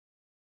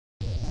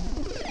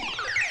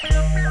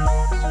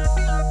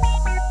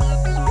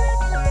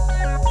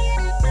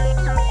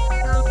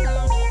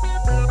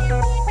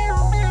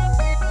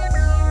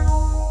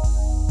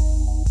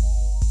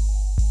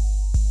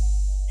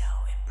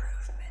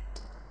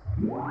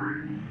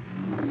Hi,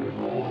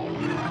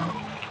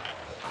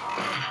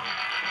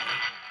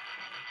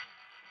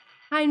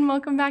 and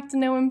welcome back to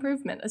No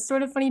Improvement, a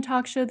sort of funny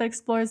talk show that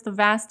explores the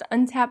vast,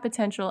 untapped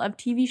potential of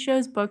TV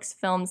shows, books,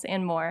 films,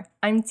 and more.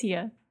 I'm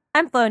Tia.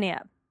 I'm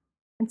Flonia.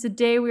 And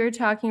today we are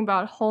talking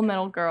about Whole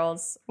Metal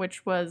Girls,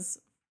 which was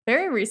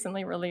very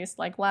recently released,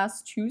 like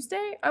last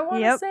Tuesday, I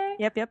want to say.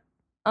 Yep.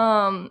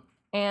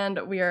 And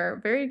we are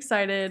very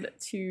excited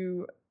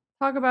to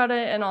talk about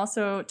it and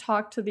also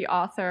talk to the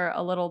author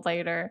a little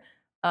later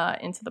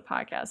into the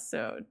podcast.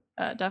 So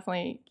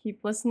definitely keep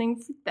listening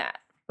for that.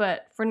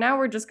 But for now,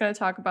 we're just going to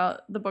talk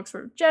about the book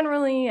sort of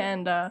generally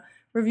and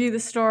review the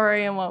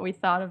story and what we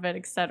thought of it,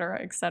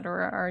 etc.,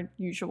 our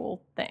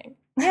usual thing.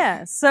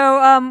 Yeah,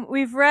 so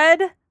we've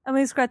read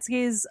Emily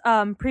Skretski's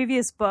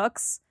previous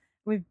books.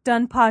 We've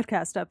done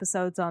podcast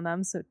episodes on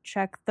them, so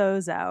check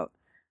those out.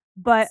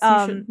 But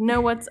so you should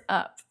know what's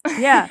up.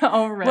 Yeah,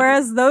 already.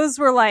 Whereas those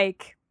were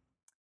like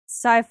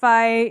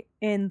sci-fi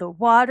in the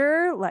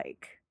water,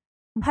 like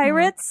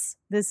pirates.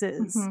 This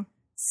is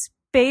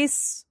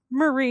space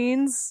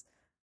marines.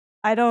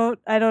 I don't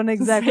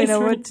exactly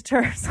know what to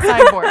term.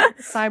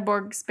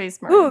 Cyborg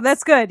space marines. Ooh,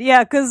 that's good.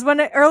 Yeah, because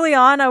early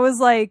on I was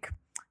like,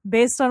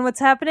 based on what's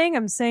happening,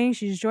 I'm saying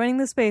she's joining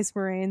the Space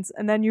Marines,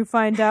 and then you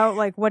find out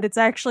like what it's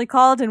actually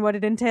called and what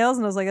it entails,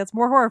 and I was like, that's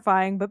more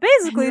horrifying. But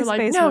basically,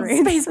 Space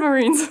Marines. Space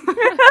Marines.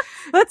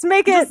 Let's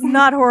make it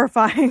not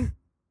horrifying.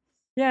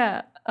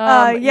 Yeah.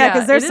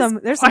 Because there's some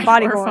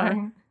body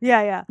horror.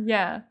 Yeah.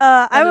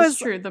 That is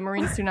true. The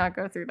Marines do not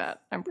go through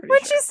that. I'm pretty sure.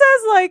 When she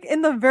says like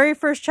in the very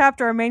first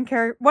chapter,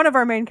 one of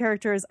our main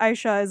characters,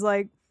 Aisha, is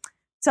like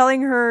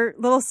telling her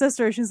little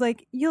sister, she's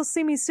like, "You'll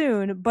see me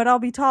soon, but I'll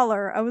be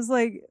taller." I was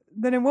like,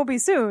 "Then it won't be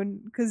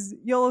soon because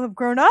you'll have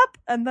grown up."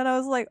 And then I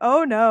was like,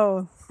 "Oh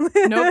no."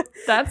 Nope,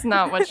 that's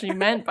not what she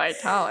meant by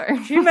taller.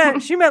 She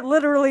meant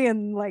literally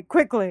and like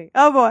quickly.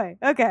 Oh boy.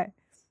 Okay.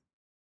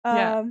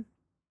 Yeah.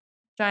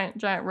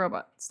 Giant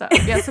robot stuff.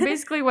 Yeah, so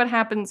basically what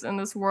happens in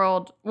this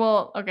world,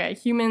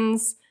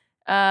 humans,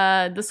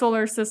 the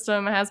solar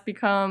system has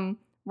become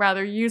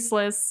rather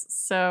useless,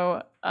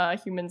 so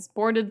humans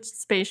boarded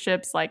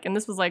spaceships, and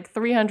this was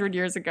 300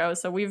 years ago,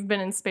 so we've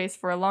been in space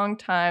for a long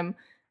time,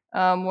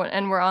 and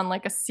we're on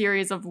a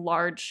series of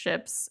large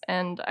ships,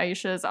 and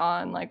Aisha's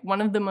on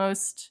one of the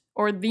most,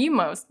 or the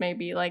most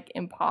maybe,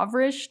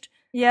 impoverished.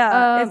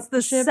 Yeah, it's the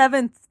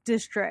 7th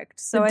district,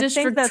 so I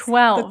think that's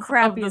 12 the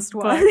crappiest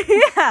one.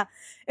 Yeah,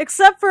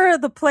 except for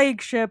the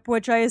plague ship,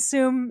 which I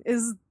assume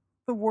is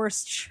the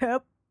worst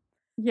ship.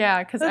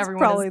 Yeah, because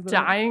everyone is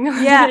dying.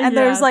 Yeah, and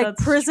there's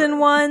prison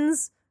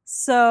ones,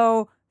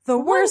 so the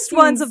worst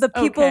ones of the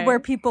people where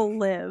people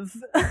live,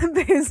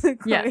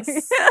 basically.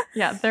 Yes.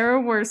 Yeah, there are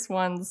worse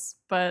ones,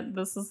 but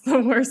this is the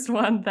worst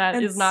one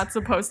that is not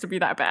supposed to be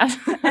that bad.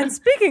 And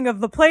speaking of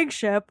the plague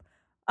ship,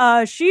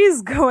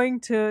 she's going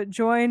to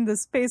join the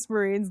Space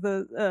Marines,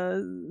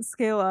 the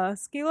Scala.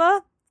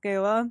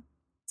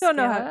 Don't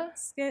know how.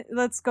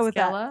 Let's go with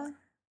Scala?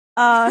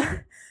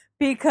 That.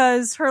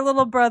 Because her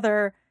little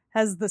brother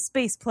has the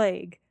space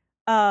plague.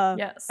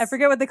 Yes. I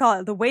forget what they call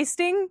it. The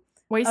wasting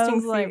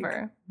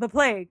fever. The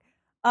plague.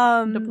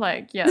 The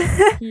plague.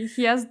 Yes.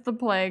 he has the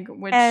plague,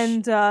 which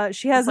and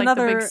she has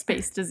another the big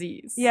space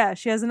disease. Yeah,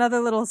 she has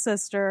another little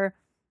sister.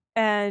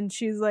 And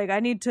she's like,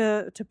 I need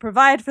to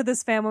provide for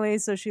this family,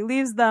 so she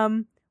leaves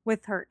them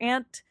with her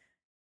aunt,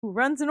 who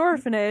runs an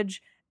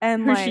orphanage,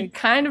 and who she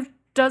kind of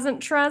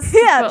doesn't trust.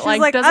 Yeah, but she's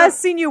like, I've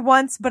seen you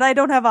once, but I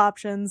don't have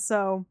options,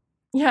 so.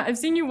 Yeah, I've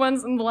seen you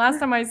once, and the last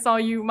time I saw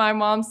you, my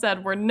mom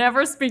said we're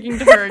never speaking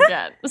to her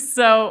again.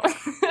 So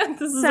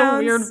this is a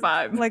weird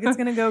vibe. Like it's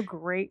gonna go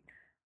great.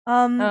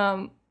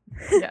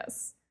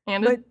 Yes.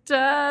 And it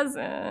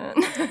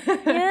doesn't.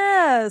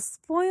 Yeah,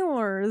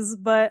 spoilers,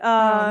 but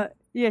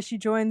yeah, she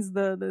joins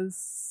the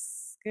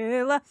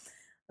Scala.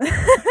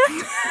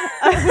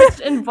 Which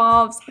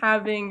involves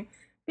having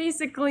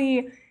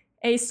basically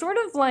a sort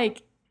of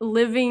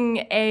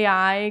living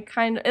AI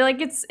kind of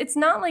it's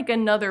not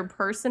another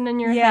person in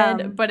your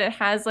head, but it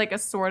has a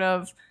sort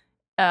of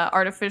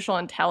artificial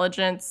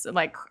intelligence,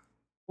 like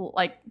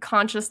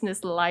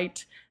consciousness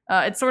light.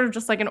 It's sort of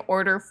just an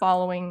order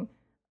following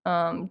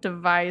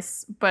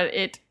device, but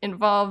it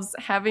involves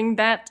having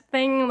that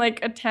thing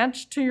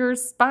attached to your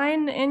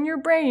spine and your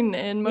brain,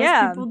 and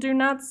most people do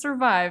not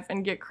survive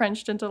and get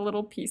crunched into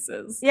little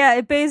pieces. Yeah,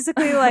 it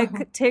basically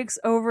takes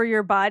over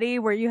your body,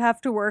 where you have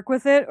to work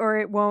with it or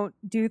it won't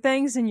do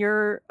things, and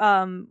your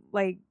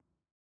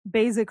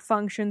basic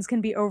functions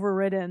can be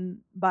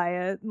overridden by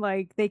it.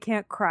 They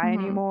can't cry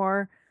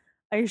anymore.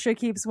 Aisha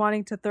keeps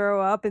wanting to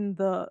throw up in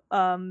the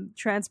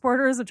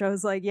transporters, which I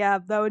was like, yeah,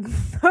 that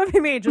would be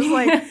me. Just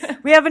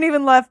we haven't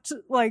even left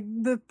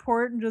the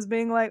port, and just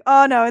being like,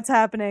 oh no, it's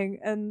happening.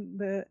 And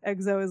the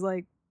exo is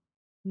like,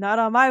 not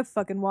on my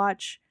fucking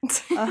watch.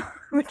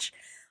 Which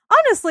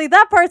honestly,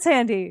 that part's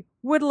handy.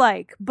 Would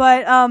like,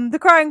 but the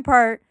crying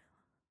part,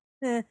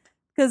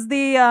 because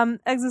the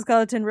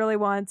exoskeleton really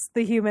wants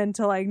the human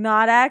to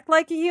not act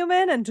like a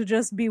human and to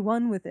just be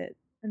one with it.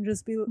 and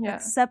just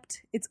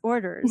accept its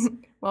orders.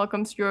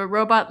 Welcome to your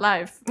robot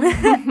life.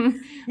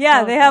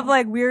 Yeah, they have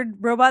like weird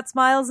robot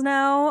smiles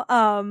now.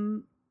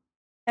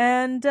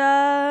 And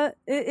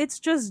it's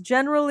just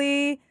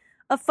generally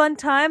a fun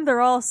time.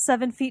 They're all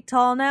 7 feet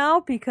tall now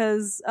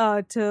because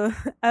after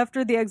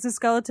the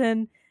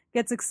exoskeleton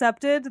gets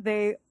accepted,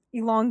 they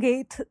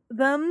elongate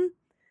them,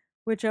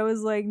 which I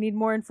was like, need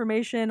more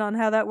information on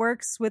how that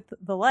works with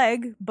the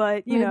leg,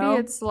 but maybe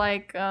it's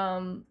like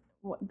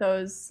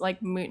those like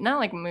not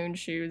like moon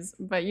shoes,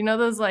 but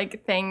those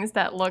like things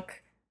that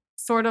look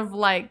sort of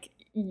like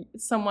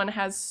someone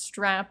has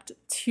strapped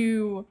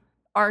 2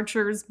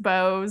 archers'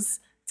 bows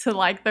to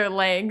like their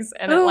legs,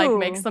 and it like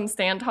makes them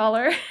stand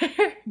taller.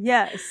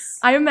 Yes.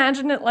 I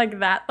imagine it like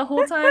that the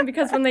whole time,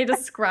 because when they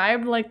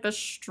described like the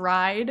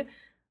stride,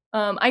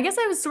 I guess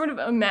I was sort of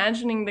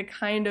imagining the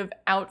kind of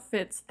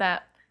outfits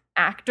that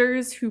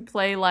actors who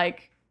play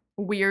like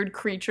weird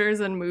creatures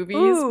in movies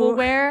will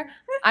wear.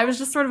 I was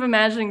just sort of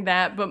imagining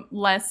that, but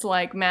less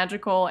like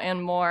magical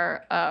and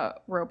more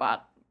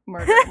robot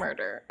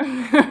murder.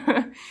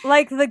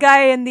 Like the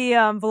guy in the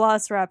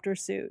Velociraptor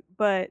suit,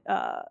 but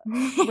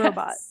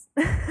robot.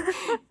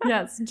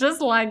 Yes,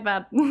 just like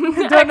that.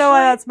 I don't know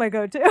why that's my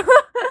go-to.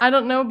 I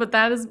don't know, but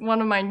that is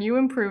one of my new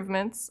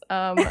improvements.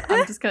 I'm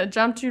just going to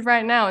jump to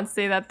right now and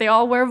say that they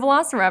all wear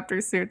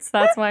Velociraptor suits.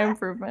 That's my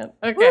improvement.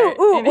 Okay.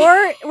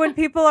 Or when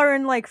people are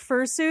in like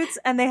fursuits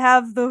and they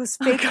have those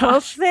fake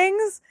hoof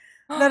things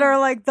that are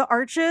like the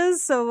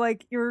arches, so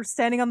like you're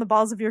standing on the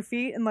balls of your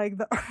feet and like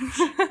the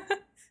arch,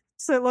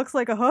 so it looks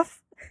like a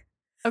hoof.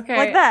 Okay.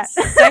 Like that.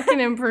 Second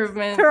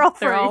improvement. They're all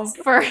furries.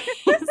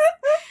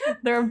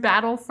 They're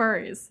battle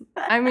furries.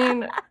 I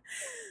mean,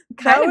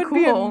 that would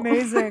be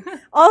amazing.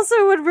 Also,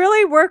 it would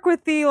really work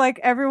with the like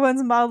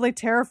everyone's mildly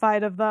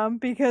terrified of them,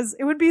 because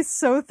it would be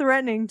so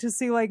threatening to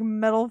see like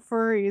metal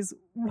furries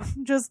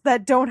just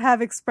that don't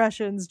have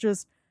expressions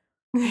just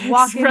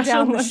walking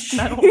down the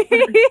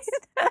street.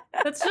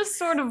 That's just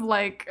sort of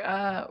like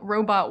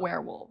robot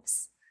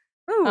werewolves.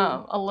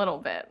 A little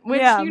bit,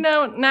 which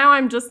now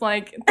I'm just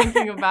like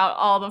thinking about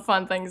all the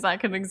fun things that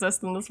could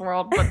exist in this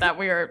world, but that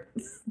we are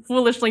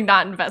foolishly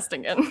not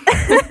investing in.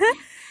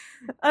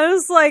 I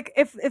was like,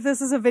 if this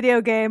is a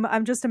video game,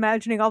 I'm just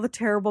imagining all the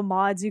terrible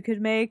mods you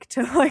could make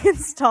to like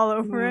install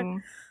over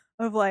it.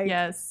 Of like,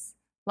 yes,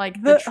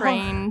 like the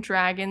train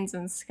dragons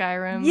in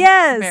Skyrim.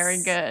 Yes,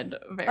 very good,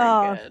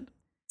 very good.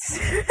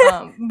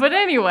 But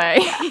anyway.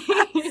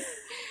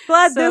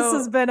 Glad this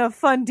has been a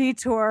fun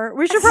detour.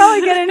 We should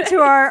probably get into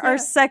our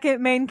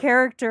second main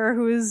character,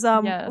 who is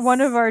one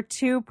of our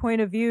 2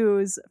 point of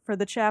views for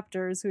the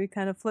chapters, who we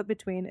kind of flip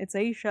between. It's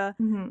Aisha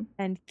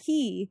and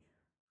Key,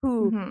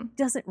 who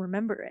doesn't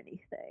remember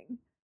anything.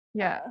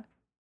 Yeah.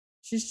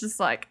 She's just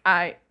like,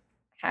 I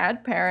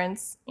had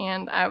parents,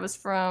 and I was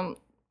from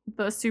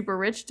the super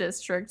rich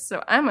district,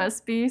 so I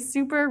must be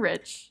super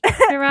rich.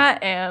 Here I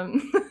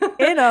am.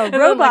 In a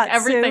robot like,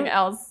 everything suit.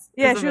 Else.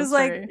 Yeah, she was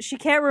like, she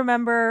can't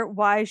remember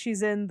why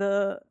she's in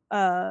the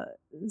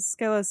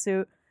Skella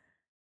suit.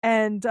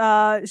 And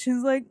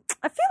she's like,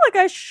 I feel like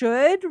I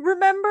should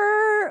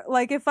remember.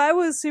 Like, if I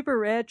was super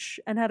rich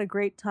and had a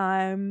great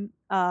time,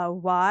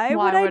 why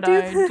would I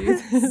do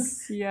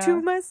this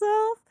to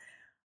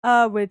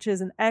myself? Which is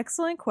an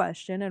excellent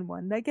question and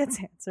one that gets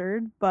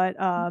answered, but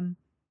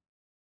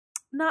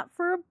not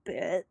for a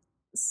bit.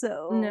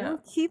 So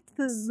keep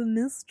the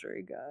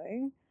mystery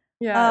going.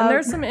 Yeah, and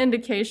there's some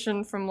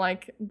indication from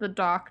like the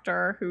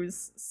doctor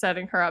who's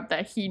setting her up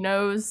that he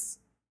knows,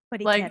 but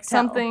he like can't tell.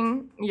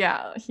 something.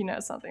 Yeah, he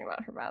knows something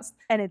about her past,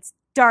 and it's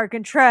dark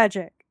and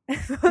tragic.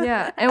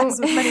 Yeah, and with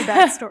many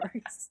bad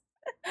stories.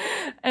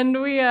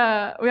 And we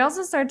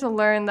also start to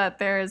learn that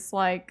there's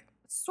like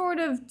sort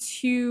of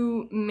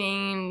 2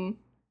 main,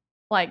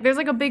 like there's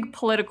like a big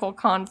political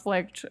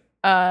conflict,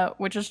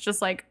 which is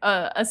just like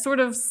a sort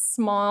of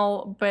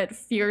small but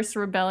fierce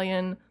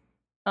rebellion.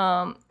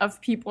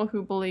 Of people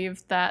who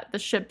believe that the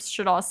ships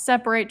should all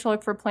separate to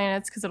look for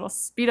planets because it'll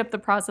speed up the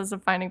process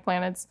of finding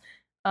planets.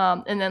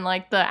 And then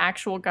like the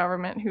actual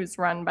government, who's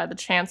run by the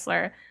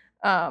chancellor,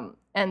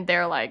 and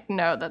they're like,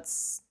 no,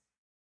 that's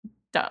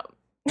dumb.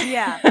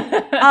 Yeah.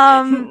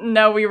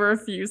 No, we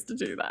refuse to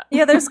do that.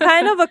 Yeah, there's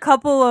kind of a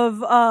couple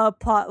of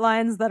plot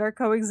lines that are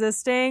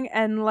coexisting,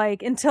 and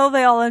like until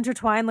they all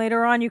intertwine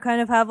later on, you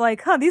kind of have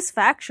like, these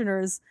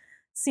factioners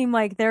seem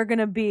like they're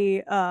gonna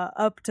be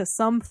up to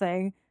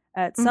something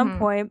at some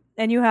point.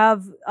 And you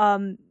have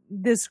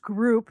this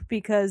group,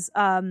 because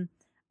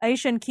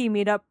Aisha and Key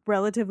meet up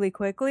relatively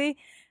quickly,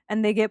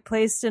 and they get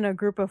placed in a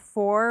group of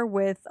 4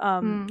 with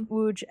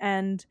Wooj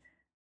and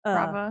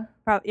Brava.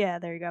 Yeah,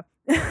 there you go.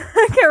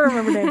 I can't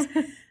remember names.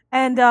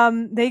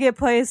 And they get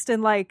placed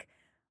in like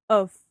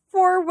a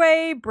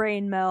 4-way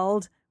brain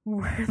meld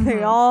where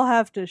they all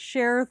have to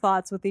share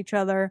thoughts with each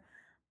other.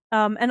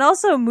 And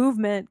also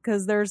movement,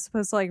 because they're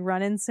supposed to like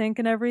run in sync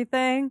and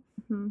everything.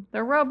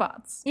 They're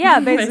robots. Yeah,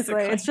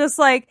 basically. It's just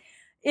like,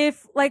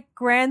 if like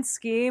grand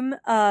scheme,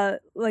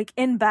 like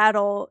in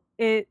battle,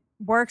 it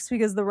works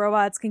because the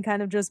robots can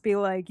kind of just be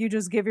like, you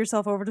just give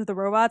yourself over to the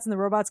robots and the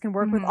robots can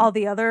work with all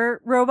the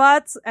other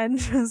robots and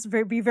just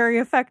be very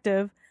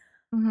effective.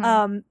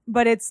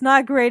 But it's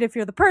not great if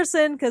you're the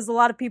person, because a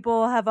lot of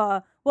people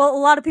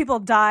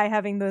die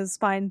having the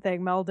spine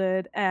thing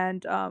melded,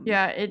 and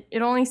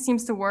it only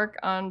seems to work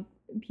on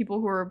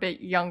people who are a bit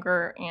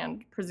younger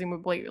and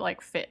presumably like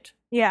fit.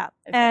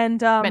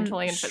 And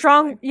mentally and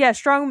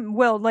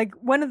strong-willed. Like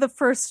one of the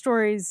first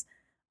stories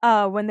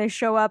when they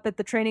show up at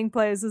the training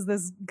place is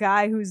this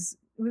guy who's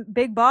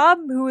Big Bob,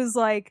 who is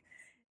like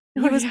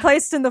he was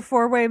placed in the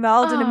 4-way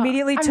meld and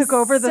immediately took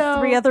over the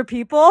 3 other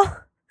people.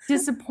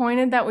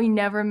 Disappointed that we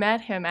never met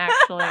him,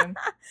 actually.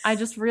 I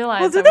just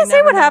realized. Well, did they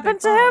say what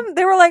happened to him?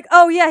 They were like,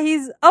 oh yeah,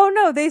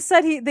 they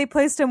said they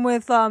placed him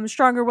with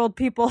stronger willed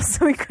people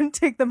so he couldn't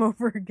take them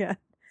over again.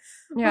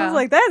 I was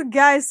like, that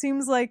guy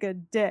seems like a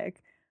dick.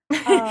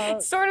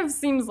 It sort of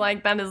seems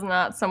like that is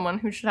not someone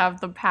who should have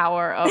the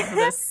power of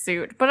this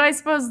suit. But I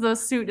suppose the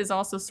suit is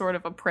also sort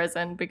of a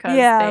prison because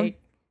they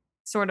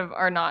sort of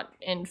are not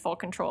in full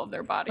control of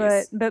their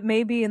bodies. But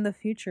maybe in the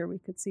future we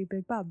could see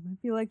Big Bob. I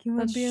feel like he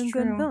would be a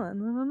good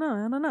villain.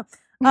 I don't know.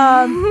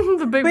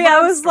 The Big but Bob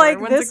I was story,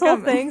 like, this whole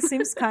thing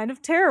seems kind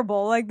of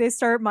terrible. Like they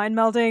start mind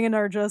melding and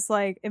are just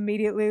like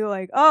immediately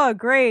like, oh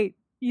great,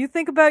 you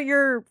think about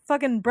your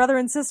fucking brother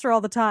and sister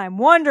all the time.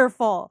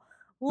 Wonderful.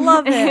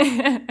 Love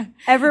it.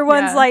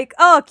 Everyone's like,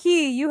 oh,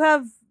 Key, you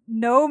have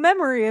no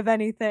memory of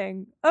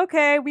anything.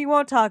 Okay, we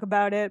won't talk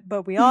about it,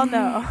 but we all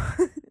know.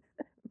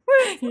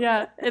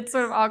 Yeah, it's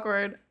sort of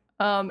awkward.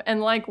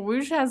 And like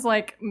Woosh has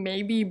like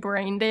maybe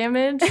brain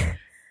damage,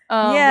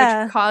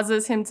 which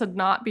causes him to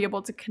not be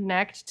able to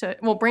connect to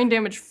brain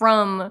damage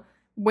from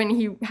when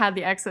he had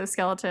the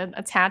exoskeleton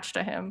attached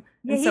to him.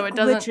 Yeah, and so it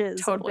doesn't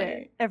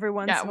totally every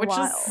once in a while. Which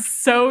is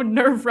so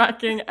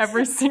nerve-wracking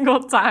every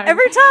single time.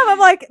 Every time I'm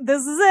like,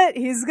 this is it.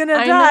 He's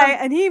gonna die,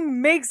 and he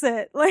makes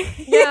it. Like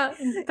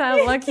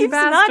that lucky keeps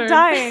bastard.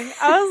 Not dying.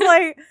 I was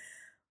like,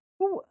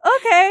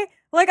 okay.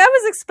 Like, I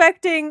was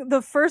expecting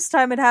the first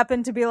time it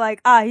happened to be like,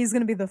 he's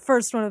going to be the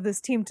first one of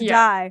this team to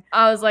die.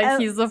 I was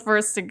like, he's the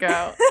first to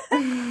go.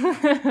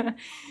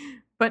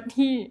 But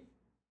he's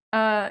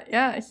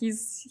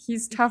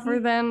tougher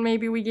than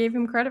maybe we gave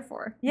him credit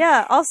for.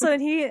 Yeah, also,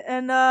 and he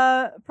and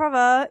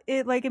Prava,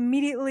 it, like,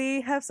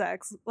 immediately have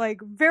sex, like,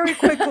 very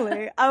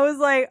quickly. I was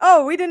like,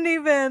 oh, we didn't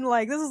even,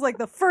 like, this was, like,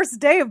 the first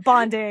day of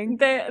bonding.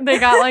 They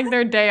got, like,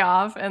 their day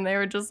off, and they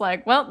were just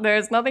like, well,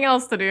 there's nothing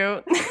else to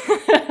do.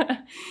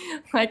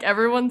 Like,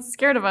 everyone's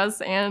scared of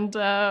us, and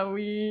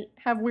we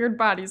have weird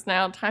bodies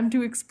now. Time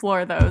to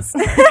explore those.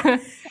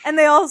 And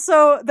they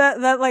also,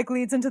 that like,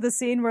 leads into the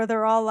scene where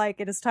they're all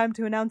like, it is time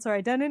to announce our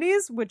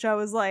identities, which I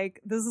was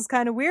like, this is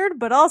kind of weird,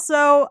 but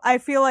also, I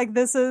feel like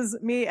this is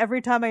me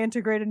every time I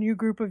integrate a new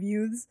group of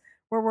youths,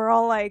 where we're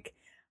all like,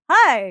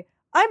 hi,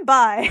 I'm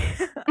bi.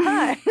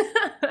 Hi.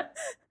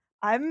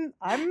 I'm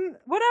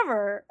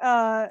whatever.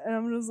 And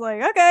I'm just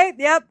like, okay,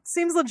 yep,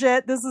 seems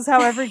legit. This is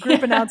how every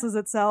group announces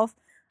itself.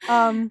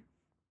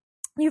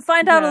 You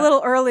find out a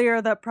little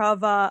earlier that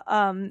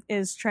Prava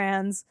is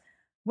trans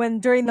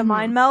during the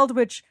mind meld,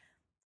 which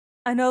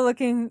I know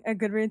looking at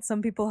Goodreads,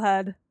 some people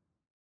had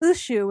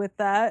issue with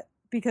that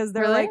because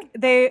they're like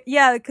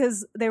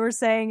because they were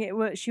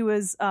saying she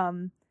was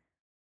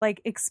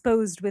like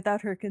exposed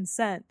without her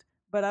consent.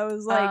 But I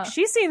was like,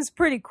 she seems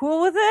pretty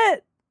cool with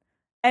it.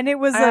 And it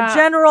was a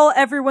general,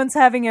 everyone's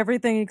having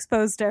everything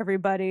exposed to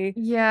everybody.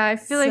 Yeah, I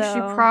feel like she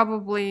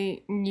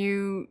probably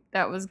knew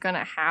that was going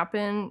to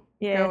happen.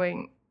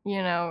 Going,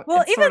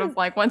 it's even sort of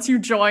like once you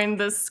join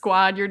this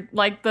squad, you're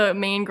like the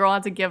main girl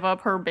had to give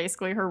up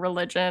basically her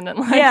religion. And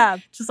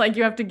like, just like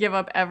you have to give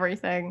up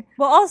everything.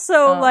 Well,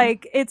 also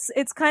like it's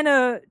kind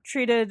of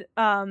treated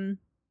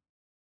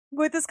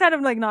with this kind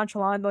of like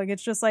nonchalant, like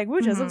it's just like,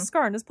 Wooch has a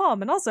scar on his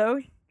palm. And also,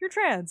 you're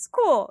trans.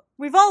 Cool.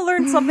 We've all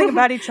learned something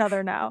about each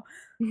other now.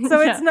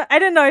 So it's not, I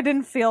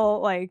didn't feel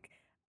like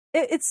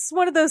it's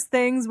one of those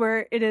things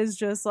where it is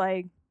just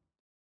like,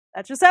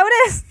 that's just how it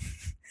is.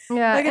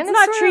 Yeah. Like it's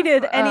not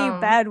treated any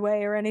bad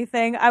way or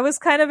anything. I was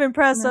kind of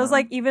impressed. No. I was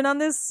like, even on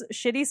this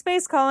shitty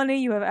space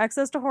colony, you have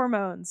access to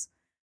hormones.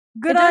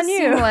 Good on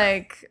you.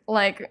 Like,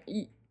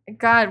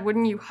 God,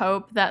 wouldn't you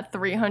hope that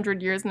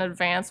 300 years in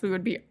advance we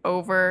would be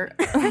over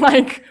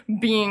like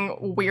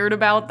being weird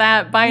about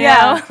that by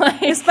now?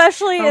 Like,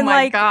 especially in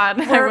like God,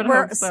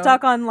 we're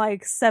stuck on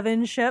like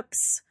 7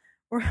 ships.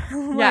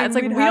 It's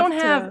like we don't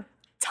have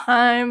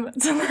time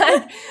to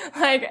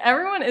like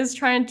everyone is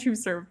trying to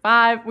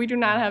survive. We do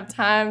not have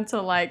time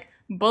to like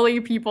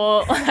bully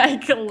people.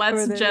 Like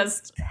let's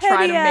just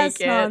try to make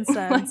it.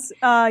 Nonsense.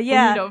 We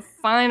need to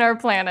find our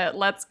planet.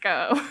 Let's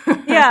go.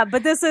 Yeah,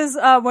 but this is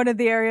one of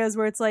the areas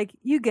where it's like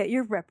you get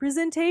your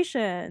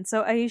representation.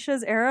 So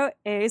Aisha's Arrow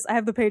Ace. I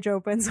have the page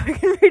open so I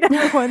can read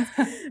everyone's.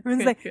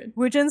 Everyone's like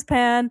Wujin's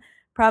pan,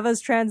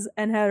 Prava's trans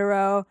and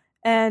hetero,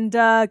 and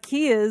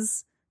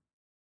Kia's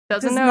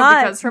doesn't know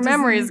because her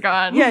memory is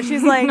gone. Yeah,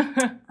 she's like,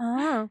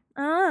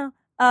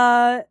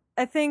 I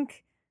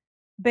think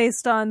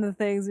based on the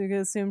things we could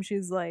assume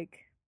she's like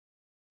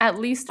at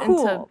least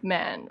into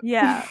men.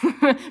 Yeah.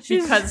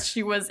 Because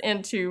she was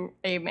into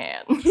a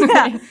man.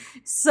 Yeah.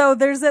 So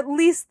there's at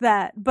least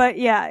that. But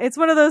yeah, it's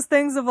one of those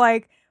things of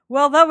like,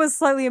 well, that was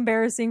slightly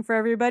embarrassing for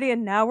everybody,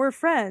 and now we're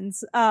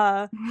friends.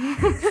 No,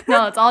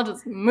 let's all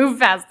just move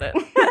past it.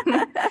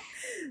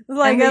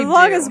 Like, as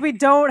long as we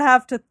don't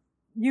have to,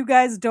 you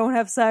guys don't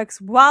have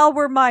sex while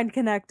we're mind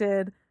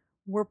connected,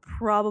 we're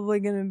probably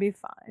going to be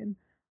fine.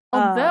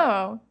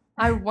 Although,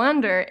 I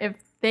wonder if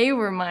they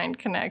were mind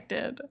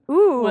connected.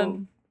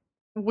 Ooh.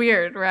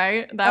 Weird,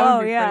 right? That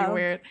would be pretty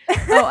weird.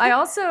 Oh, I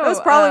also... That was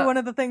probably one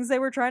of the things they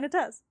were trying to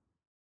test.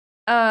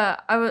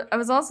 I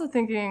was also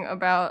thinking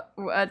about,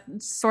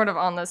 sort of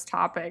on this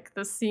topic,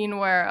 the scene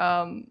where,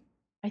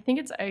 I think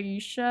it's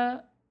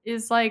Aisha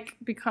is, like,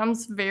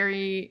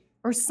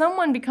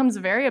 someone becomes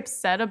very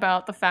upset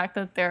about the fact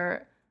that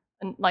they're,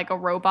 like, a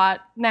robot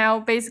now.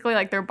 Basically,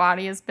 like, their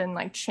body has been,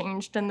 like,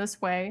 changed in this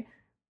way.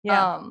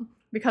 Yeah.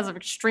 Because of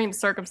extreme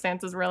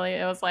circumstances, really.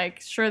 It was, like,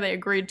 sure, they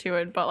agreed to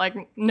it, but, like,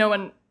 no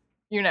one...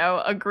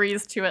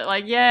 agrees to it,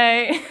 like,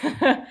 yay.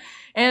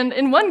 And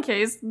in one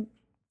case,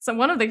 so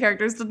one of the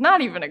characters did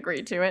not even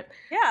agree to it.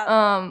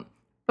 Yeah.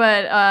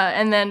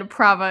 And then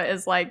Prava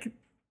is like,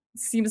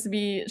 she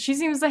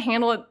seems to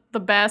handle it the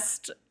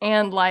best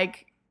and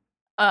like,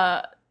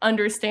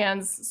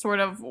 understands sort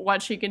of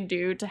what she can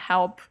do to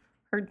help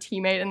her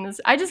teammate in this.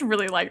 I just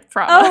really like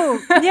Prava.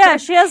 Oh, yeah,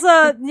 she has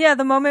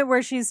the moment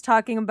where she's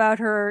talking about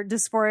her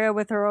dysphoria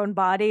with her own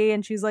body,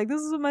 and she's like,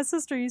 this is what my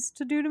sister used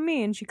to do to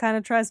me, and she kind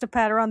of tries to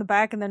pat her on the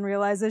back and then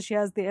realizes she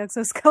has the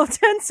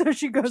exoskeleton, so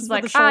she goes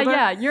for the shoulder.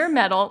 Yeah, you're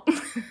metal.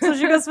 So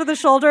she goes for the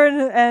shoulder,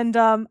 and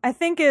I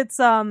think it's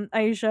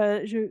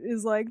Aisha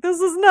is like, this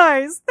is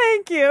nice,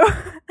 thank you.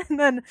 And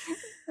then,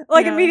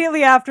 like,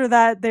 immediately after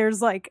that,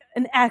 there's, like,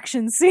 an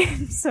action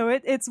scene, so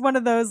it's one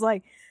of those,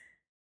 like,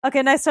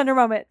 okay, nice tender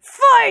moment.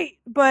 Fight!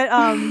 But,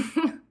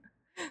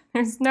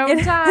 there's no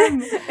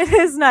time. It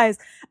is nice.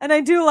 And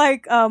I do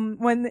like,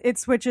 when it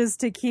switches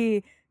to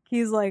Key,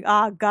 Key's like,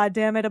 God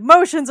damn it,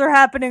 emotions are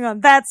happening on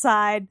that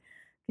side.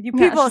 Can you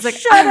people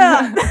shut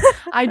up?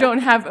 I don't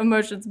have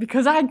emotions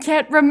because I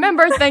can't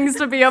remember things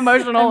to be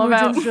emotional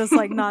about. Imogen's just,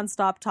 like,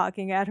 nonstop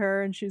talking at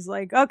her, and she's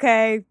like,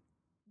 okay,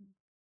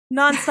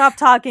 nonstop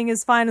talking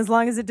is fine as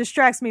long as it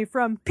distracts me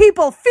from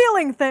people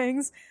feeling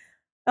things.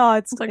 Oh,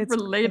 it's like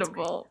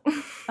relatable.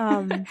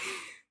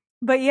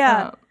 But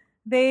yeah,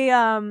 they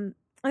I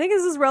think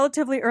this is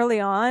relatively early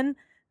on.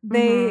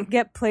 They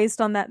get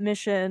placed on that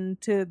mission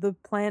to the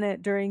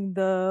planet during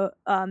the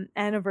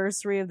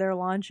anniversary of their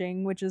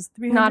launching, which is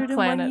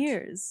 301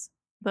 years.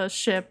 The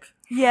ship.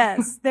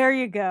 Yes, there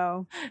you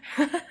go.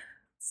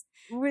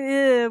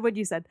 What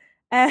you said.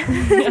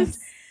 And yes.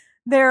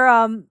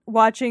 They're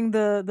watching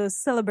the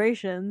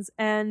celebrations,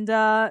 and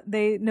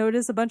they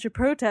notice a bunch of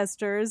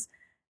protesters.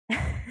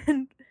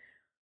 And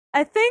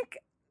I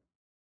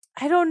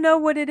don't know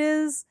what it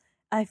is.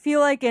 I feel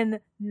like in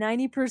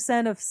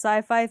 90% of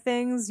sci-fi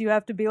things, you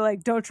have to be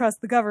like, don't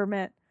trust the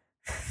government.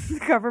 The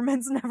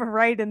government's never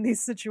right in these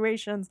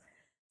situations.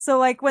 So,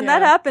 like, when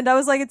that happened, I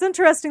was like, it's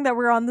interesting that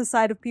we're on the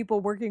side of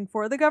people working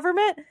for the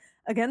government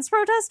against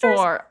protesters.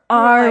 Or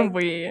are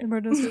we? The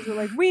protesters are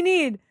like, we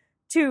need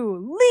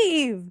to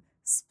leave,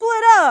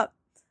 split up.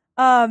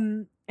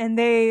 And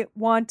they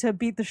want to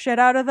beat the shit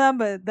out of them,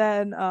 but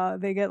then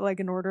they get, like,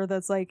 an order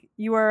that's like,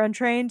 you are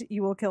untrained,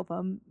 you will kill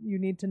them. You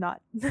need to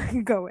not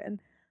go in.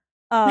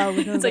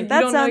 It's like,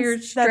 that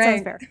sounds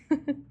fair.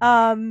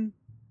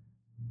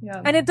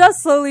 Yeah. And it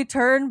does slowly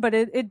turn, but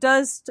it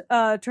does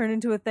turn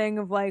into a thing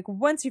of, like,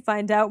 once you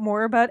find out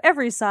more about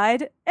every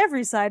side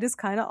is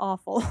kind of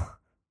awful.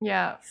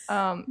 Yeah.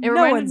 It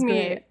reminded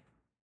me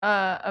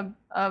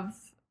of,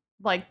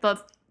 like,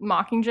 the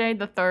Mockingjay,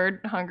 the third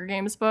Hunger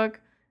Games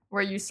book,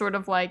 where you sort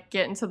of, like,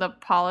 get into the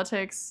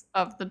politics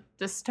of the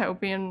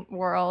dystopian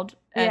world,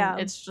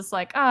 and it's just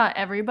like,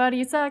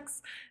 everybody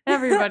sucks.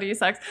 Everybody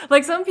sucks.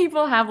 Like, some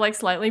people have, like,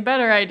 slightly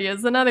better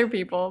ideas than other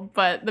people,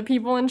 but the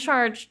people in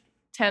charge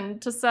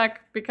tend to suck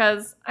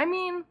because, I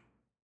mean,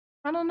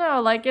 I don't know,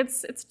 like,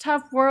 it's a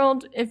tough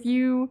world. If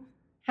you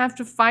have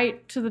to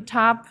fight to the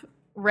top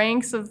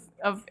ranks of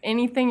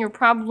anything, you're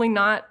probably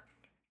not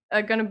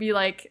gonna be,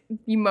 like,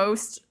 the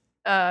most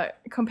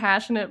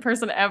compassionate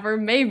person ever.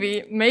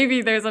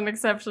 Maybe there's an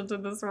exception to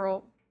this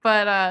rule,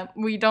 but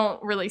we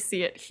don't really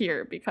see it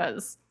here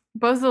because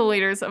both of the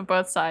leaders of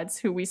both sides,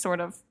 who we sort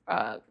of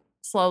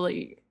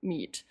slowly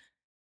meet,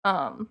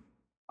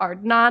 are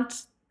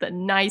not the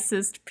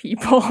nicest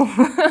people.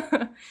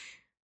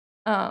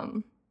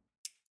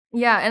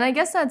 Yeah, and I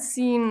guess that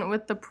scene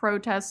with the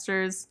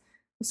protesters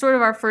was sort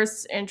of our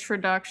first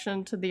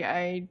introduction to the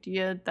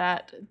idea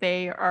that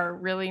they are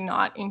really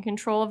not in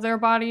control of their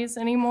bodies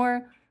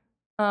anymore.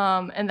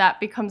 And that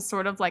becomes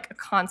sort of like a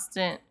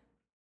constant,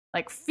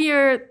 like,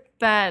 fear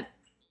that,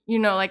 you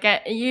know, like,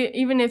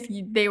 even if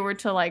they were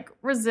to, like,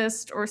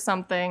 resist or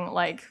something,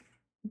 like,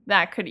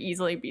 that could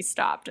easily be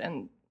stopped.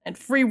 And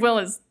free will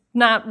is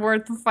not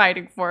worth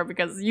fighting for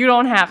because you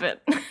don't have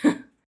it.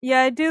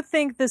 Yeah, I do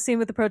think the scene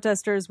with the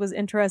protesters was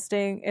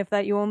interesting. If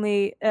that you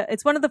only,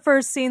 it's one of the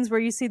first scenes where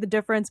you see the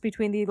difference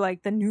between the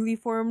newly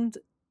formed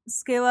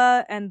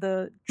Scala and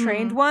the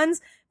trained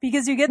ones,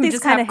 because you get Who these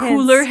just kind have of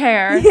hints. cooler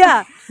hair.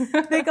 Yeah,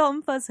 they call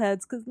them fuzz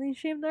heads because they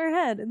shave their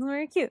head. It's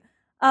very cute.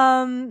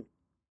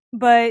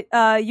 But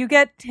you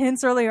get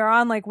hints earlier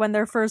on, like when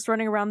they're first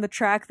running around the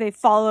track, they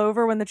fall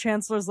over when the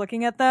Chancellor's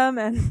looking at them,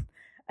 and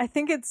I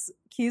think it's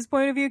Key's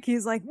point of view.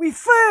 Key's like, "We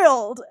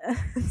failed."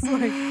 It's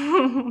like,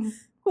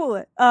 cool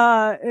it.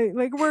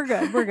 Like we're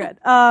good.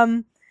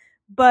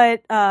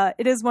 But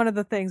it is one of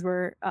the things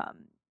where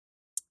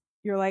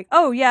you're like,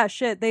 oh yeah,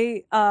 shit,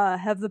 they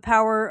have the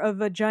power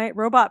of a giant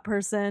robot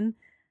person,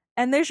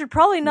 and they should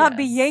probably not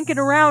be yanking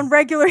around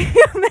regular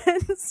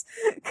humans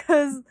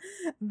because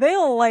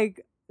they'll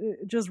like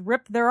just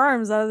rip their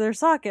arms out of their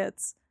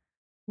sockets.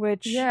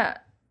 Which I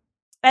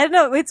don't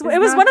know. It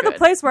was one of the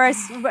places where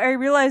I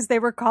realized they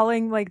were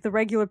calling like the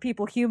regular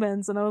people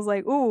humans, and I was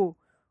like, ooh,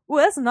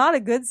 that's not a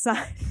good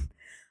sign.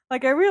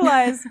 Like I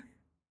realized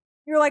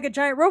you're like a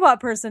giant robot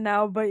person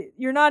now, but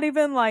you're not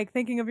even like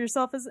thinking of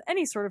yourself as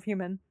any sort of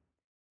human.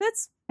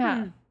 That's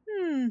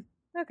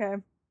okay.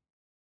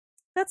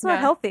 That's not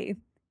healthy.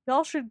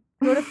 Y'all should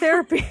go to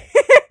therapy.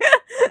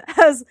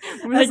 as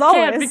they always.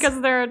 Can't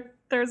because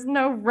there's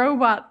no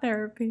robot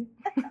therapy.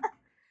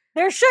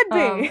 There should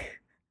be.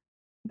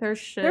 There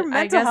should. Their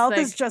mental health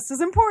is just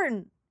as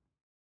important.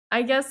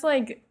 I guess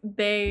like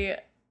the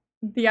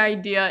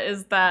idea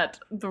is that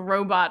the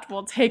robot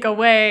will take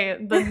away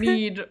the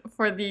need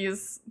for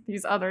these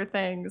other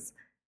things.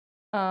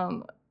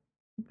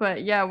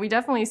 But yeah, we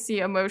definitely see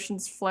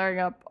emotions flaring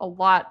up a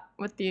lot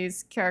with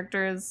these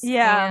characters.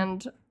 Yeah.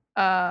 And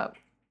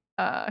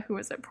who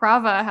is it?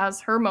 Prava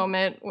has her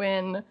moment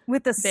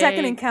with the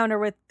second encounter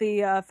with the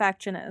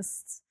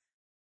factionists.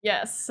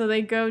 Yes, so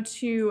they go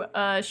to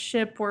a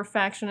ship where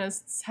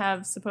factionists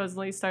have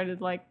supposedly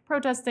started like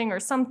protesting or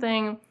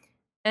something,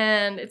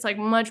 and it's like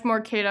much more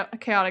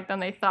chaotic than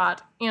they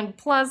thought. And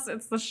plus,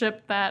 it's the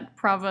ship that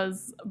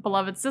Prava's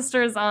beloved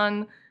sister is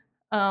on,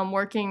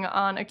 working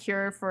on a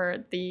cure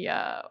for the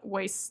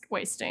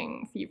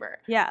wasting fever.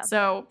 Yeah.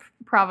 So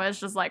Prava is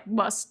just like,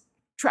 must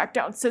track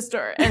down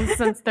sister. And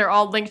since they're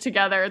all linked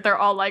together, they're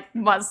all like,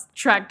 must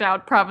track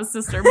down Prava's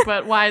sister.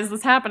 But why is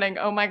this happening?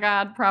 Oh my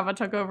god, Prava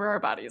took over our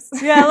bodies.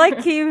 Yeah,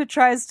 like he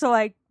tries to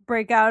like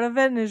break out of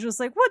it and is just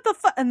like, what the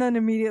fuck? And then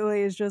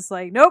immediately is just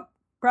like, nope,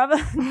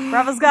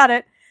 Prava's got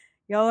it.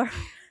 Y'all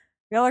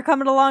are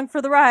coming along for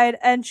the ride.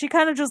 And she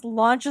kind of just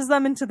launches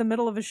them into the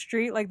middle of a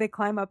street, like they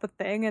climb up a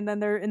thing, and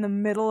then they're in the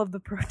middle of the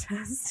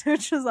protest,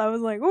 which is, I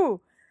was like, ooh,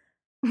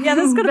 yeah,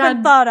 this could have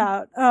been thought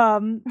out.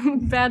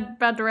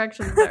 Bad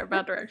directions there,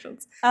 bad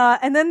directions.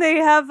 And then they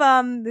have,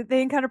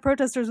 they encounter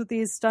protesters with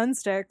these stun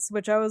sticks,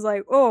 which I was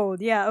like, oh,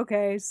 yeah,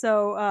 okay.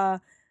 So,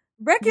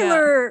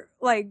 regular,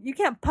 like, you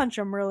can't punch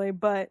them really,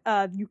 but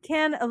you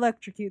can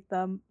electrocute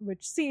them,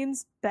 which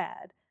seems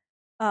bad.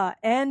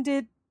 And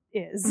it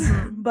is.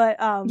 But,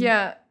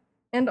 yeah.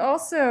 And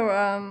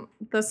also,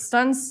 the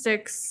stun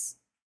sticks,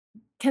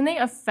 can they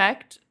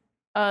affect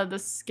the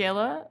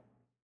Scala?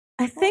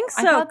 I think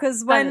so,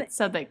 because when it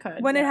said they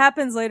could, when it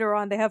happens later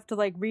on, they have to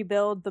like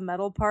rebuild the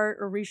metal part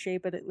or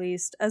reshape it at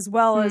least, as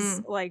well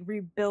as like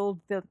rebuild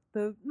the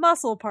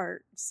muscle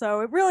part. So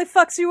it really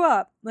fucks you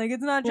up. Like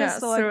it's not just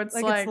it's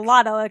a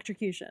lot of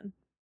electrocution.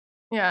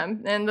 Yeah,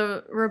 and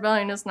the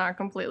rebellion is not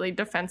completely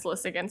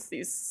defenseless against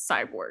these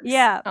cyborgs.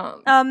 Yeah.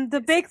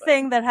 The big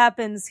thing that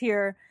happens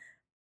here,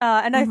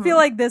 and I feel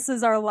like this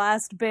is our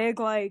last big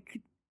like,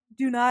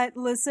 do not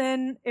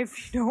listen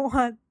if you don't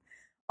want.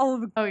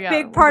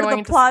 Big part of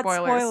the plot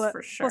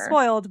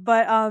spoiled,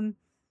 but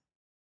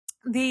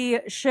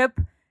the ship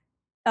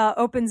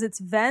opens its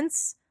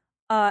vents,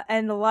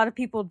 and a lot of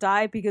people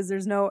die because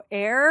there's no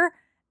air,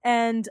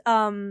 and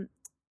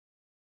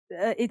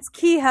its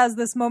Key has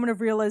this moment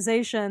of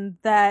realization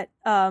that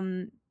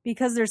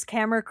because there's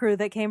camera crew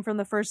that came from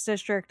the first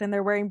district and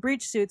they're wearing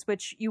breach suits,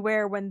 which you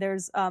wear when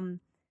there's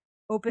when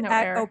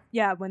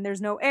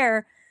there's no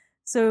air,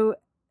 so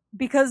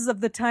because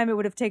of the time it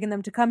would have taken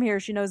them to come here,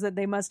 she knows that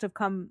they must have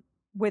come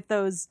with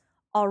those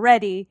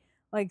already.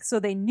 Like, so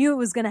they knew it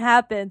was going to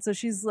happen. So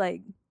she's like,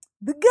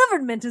 the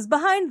government is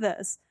behind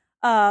this,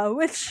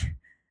 which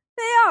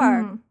they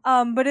are.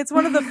 But it's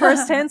one of the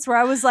first hints where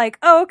I was like,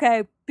 oh,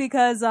 okay.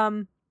 Because,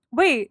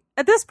 wait,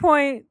 at this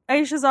point,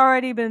 Aisha's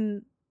already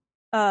been,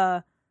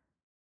 gotten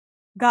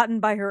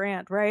by her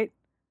aunt, right?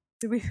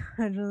 Did we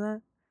mention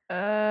that?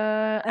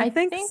 I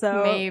think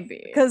so.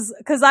 Maybe.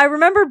 Because I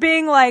remember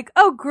being like,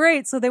 oh,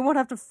 great, so they won't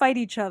have to fight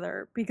each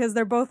other because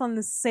they're both on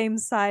the same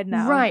side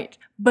now. Right.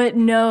 But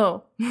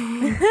no.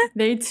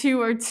 They're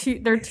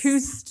too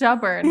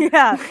stubborn.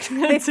 Yeah.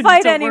 They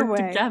fight anyway. Work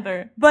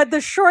together. But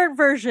the short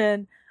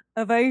version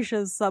of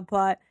Aisha's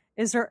subplot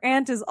is her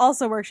aunt is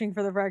also working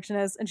for the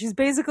Fractionists, and she's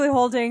basically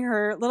holding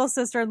her little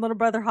sister and little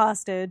brother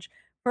hostage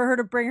for her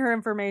to bring her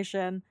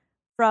information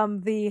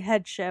from the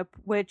head ship,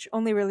 which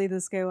only really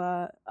the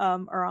Scala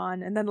are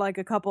on, and then like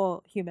a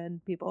couple human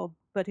people,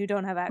 but who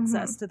don't have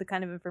access to the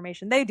kind of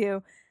information they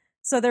do.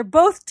 So they're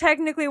both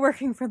technically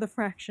working for the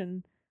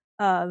Fraction,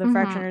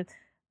 Fractioners,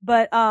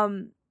 but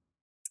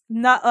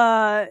not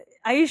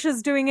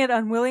Aisha's doing it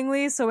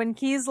unwillingly. So when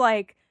Key's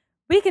like,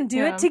 "We can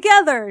do it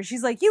together,"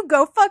 she's like, "You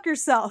go fuck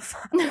yourself."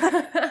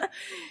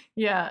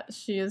 Yeah,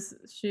 she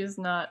is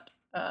not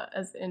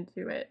as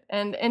into it,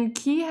 and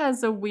Key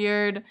has a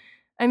weird.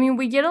 I mean,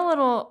 we got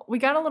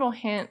a little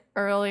hint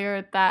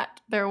earlier that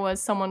there was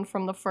someone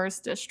from the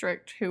first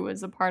district who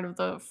was a part of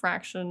the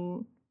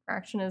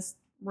Fractionist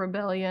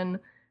rebellion,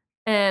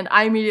 and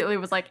I immediately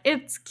was like,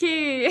 "It's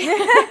Key,"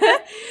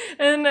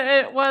 and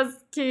it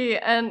was Key,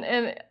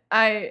 and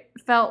I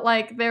felt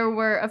like there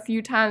were a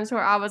few times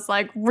where I was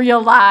like,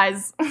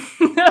 "Realize,"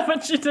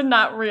 but she did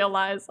not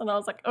realize, and I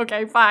was like,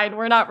 "Okay, fine,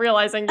 we're not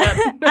realizing yet."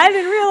 I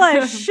didn't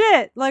realize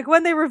shit. Like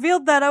when they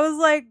revealed that, I was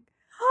like,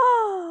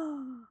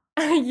 "Oh."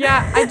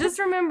 Yeah, I just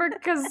remember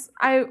because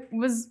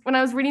when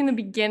I was reading the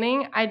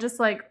beginning, I just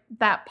like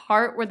that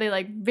part where they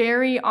like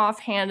very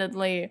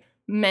offhandedly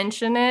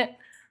mention it.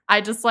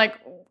 I just like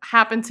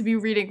happened to be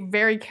reading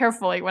very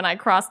carefully when I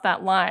crossed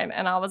that line,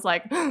 and I was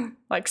like,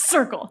 like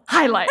circle,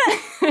 highlight.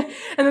 And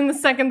then the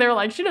second they were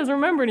like, she doesn't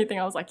remember anything,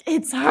 I was like,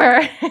 it's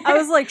her. I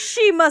was like,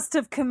 she must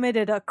have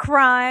committed a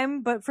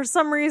crime, but for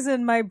some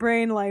reason my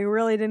brain like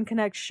really didn't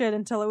connect shit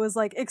until it was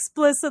like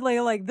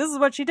explicitly like, this is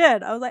what she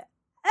did. I was like,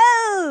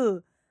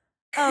 oh,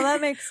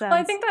 that makes sense. Well,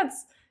 I think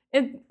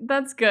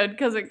that's good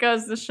because it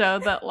goes to show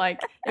that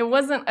like it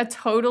wasn't a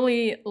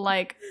totally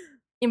like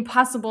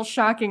impossible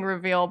shocking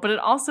reveal, but it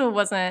also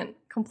wasn't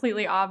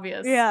completely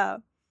obvious. Yeah.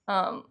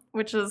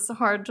 Which is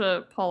hard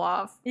to pull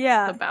off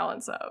the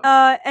balance of.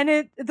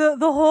 And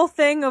the whole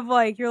thing of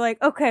like, you're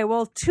like, okay,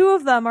 well, two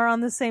of them are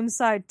on the same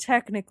side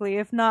technically,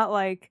 if not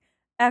like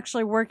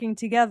actually working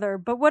together.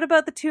 But what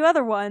about the two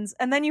other ones?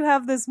 And then you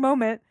have this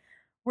moment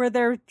where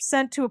they're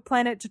sent to a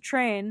planet to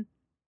train.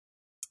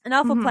 An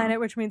alpha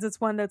planet, which means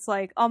it's one that's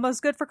like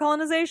almost good for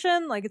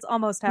colonization, like it's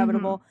almost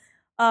habitable.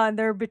 And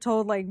they're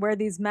told like wear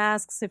these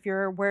masks if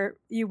you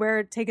wear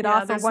it, take it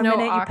off for 1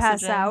 minute, you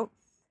pass out.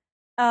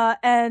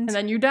 And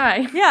then you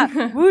die.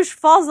 Yeah, Whoosh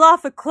falls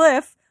off a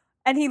cliff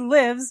and he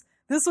lives.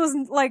 This was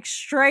like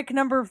strike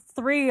number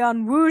 3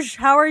 on Whoosh.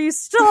 How are you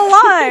still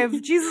alive?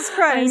 Jesus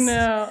Christ. I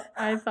know.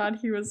 I thought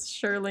he was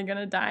surely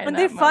gonna die. When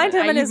they find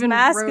him and his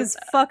mask is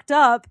fucked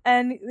up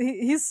and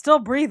he's still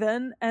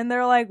breathing, and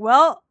they're like,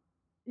 well,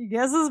 I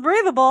guess it's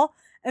breathable.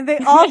 And they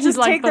all just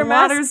like, take their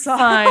masks off.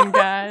 Fine,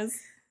 guys.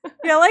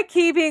 Yeah, like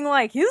Key being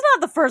like, he's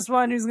not the first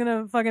one who's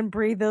gonna fucking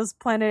breathe this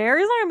planet air.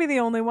 He's not gonna be the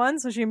only one.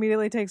 So she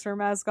immediately takes her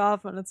mask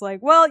off, and it's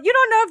like, well, you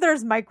don't know if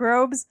there's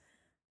microbes.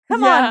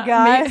 Come on,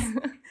 guys.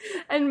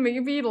 And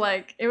maybe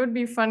like it would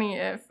be funny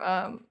if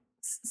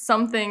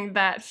something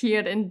that he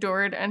had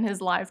endured in his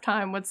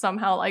lifetime would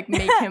somehow like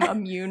make him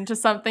immune to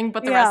something,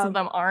 but the rest of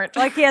them aren't.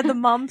 Like he had the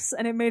mumps,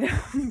 and it made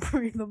him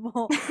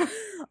breathable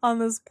on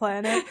this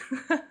planet.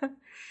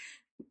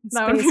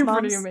 That would be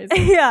pretty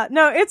amazing. Yeah,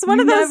 no, it's one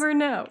of those. You never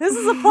know. This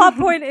is a plot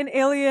point in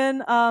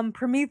Alien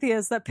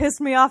Prometheus that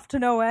pissed me off to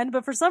no end,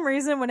 but for some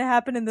reason when it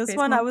happened in this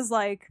one, I was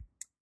like,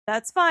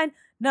 that's fine.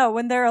 No,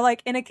 when they're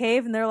like in a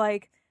cave and they're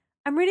like,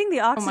 I'm reading the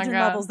oxygen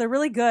levels, they're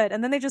really good,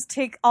 and then they just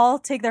take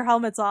their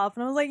helmets off,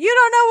 and I was like, you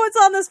don't know what's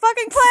on this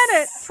fucking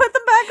planet! Put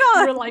them back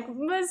on! You're like,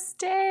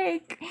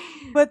 mistake!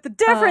 But the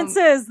difference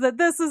is that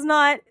this is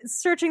not,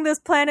 searching this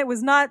planet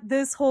was not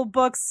this whole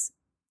book's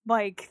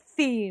like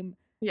theme.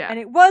 Yeah. And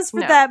it was for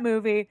that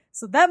movie,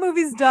 so that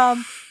movie's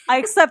dumb. I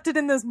accept it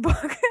in this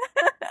book.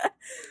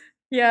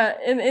 Yeah,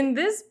 in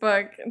this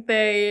book,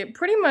 they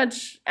pretty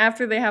much,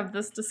 after they have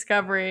this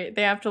discovery,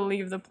 they have to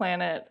leave the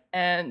planet,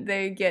 and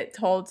they get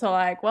told to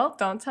like, well,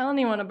 don't tell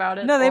anyone about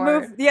it. No,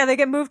 they they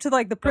get moved to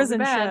like the prison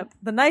ship,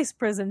 the nice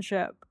prison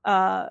ship.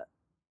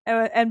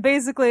 And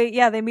basically,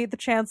 they meet the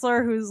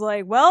Chancellor, who's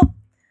like, well,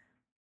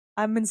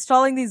 I'm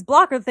installing these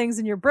blocker things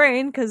in your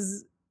brain,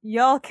 because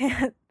y'all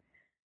can't,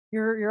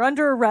 You're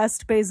under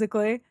arrest,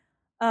 basically.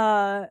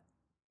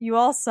 You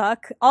all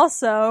suck.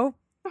 Also,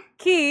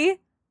 Key,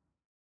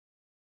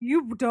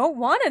 you don't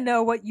want to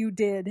know what you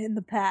did in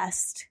the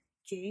past,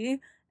 Key.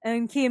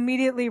 And Key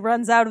immediately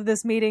runs out of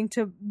this meeting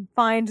to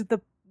find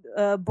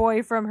the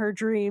boy from her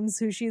dreams,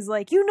 who she's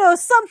like, you know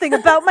something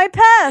about my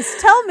past.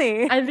 Tell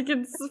me. I think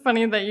it's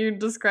funny that you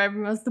describe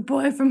him as the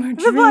boy from her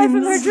dreams. The boy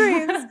from her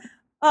dreams.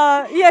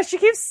 She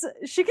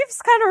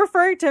keeps kind of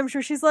referring to him.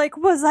 She's like,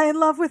 was I in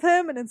love with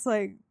him? And it's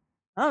like,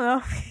 I don't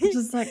know.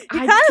 Just like, he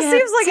kind of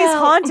seems like he's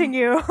haunting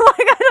you. Like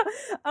I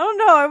don't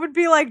know. I would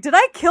be like, did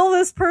I kill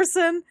this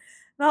person?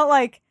 Not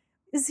like,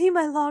 is he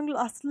my long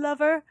lost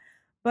lover?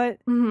 But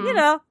you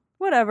know,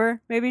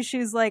 whatever. Maybe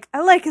she's like,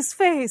 I like his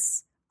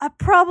face. I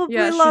probably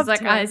loved she's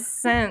like, him. I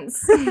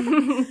sense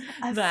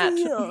I that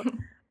feel.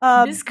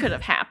 This could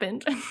have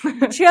happened.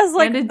 She has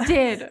like, and it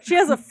did. She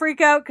has a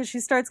freak out because she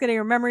starts getting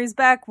her memories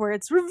back, where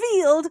it's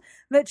revealed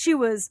that she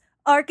was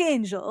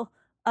Archangel.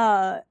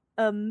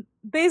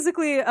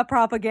 Basically a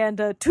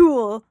propaganda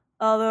tool,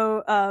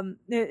 although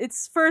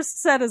it's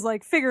first said as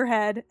like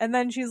figurehead, and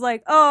then she's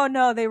like, oh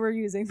no, they were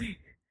using me.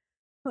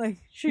 Like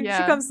she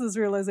comes to this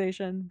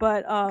realization,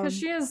 but because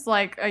she is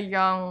like a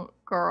young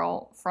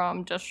girl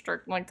from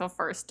district, like the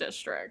first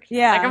district.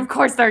 Yeah. Like, of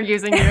course they're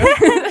using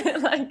you.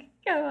 Like,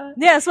 come on.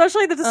 Yeah,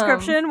 especially the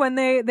description when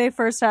they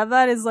first have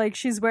that is like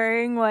she's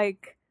wearing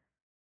like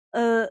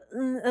a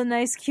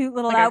nice cute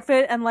little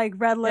outfit and like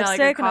red lipstick,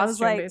 like and I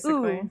was like,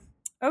 basically. Ooh,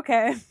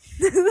 okay.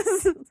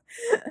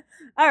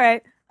 All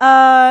right.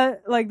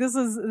 Like this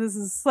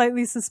is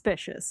slightly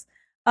suspicious.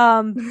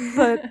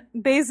 But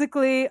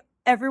basically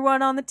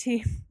everyone on the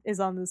team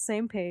is on the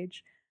same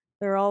page.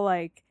 They're all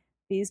like,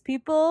 these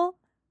people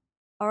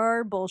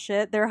are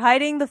bullshit. They're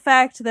hiding the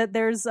fact that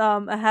there's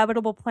a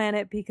habitable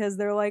planet because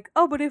they're like,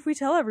 oh, but if we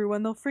tell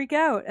everyone, they'll freak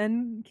out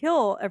and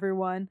kill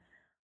everyone.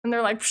 And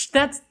they're like,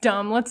 that's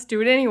dumb. Let's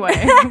do it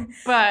anyway.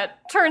 But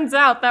turns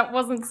out that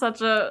wasn't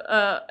such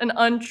an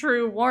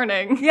untrue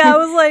warning. Yeah, I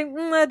was like,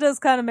 that does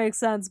kind of make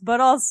sense. But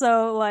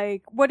also,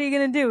 like, what are you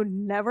gonna do?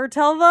 Never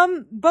tell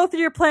them? Both of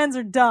your plans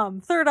are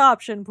dumb. Third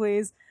option,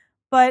 please.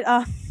 But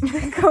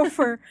they go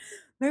for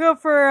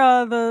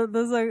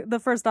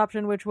the first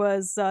option, which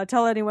was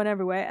tell anyone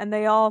everywhere, and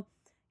they all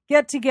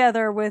get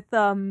together with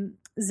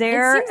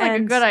Zaire. It seems like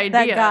and a good idea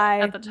that guy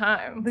at the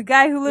time. The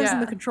guy who lives in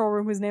the control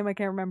room, whose name I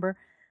can't remember.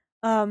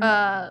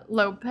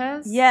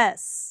 Lopez?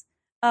 Yes.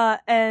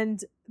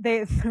 And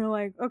they're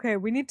like, okay,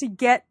 we need to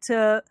get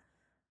to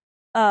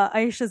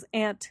Aisha's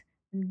aunt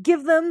and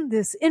give them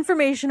this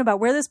information about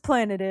where this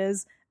planet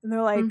is. And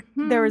they're like,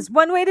 there is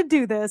one way to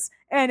do this,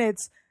 and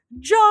it's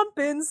jump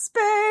in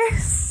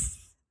space.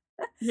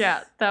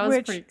 Yeah, that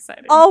was pretty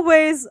exciting.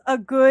 Always a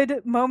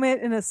good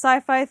moment in a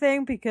sci-fi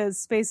thing because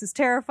space is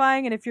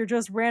terrifying, and if you're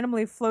just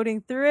randomly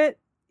floating through it,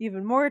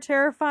 even more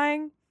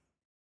terrifying.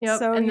 Yep,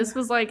 so, and this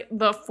was like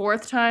the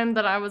fourth time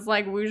that I was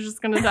like, we're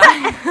just gonna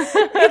die.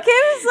 He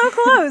came so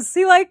close.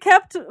 He like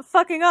kept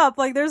fucking up.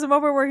 Like there's a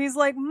moment where he's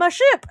like, my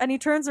ship! And he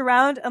turns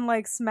around and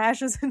like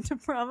smashes into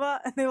Brahma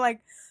and they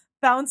like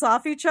bounce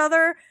off each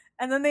other.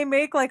 And then they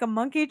make like a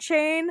monkey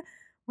chain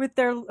with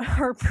their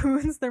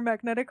harpoons, their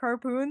magnetic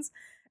harpoons,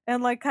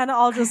 and like kind of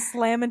all just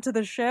slam into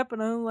the ship.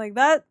 And I'm like,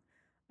 that,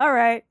 all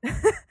right.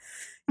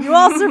 You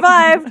all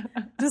survived,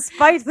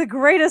 despite the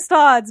greatest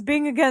odds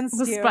being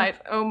against you.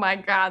 Oh my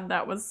god,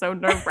 that was so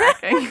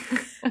nerve-wracking.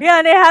 Yeah,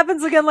 and it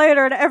happens again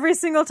later, and every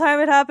single time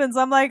it happens,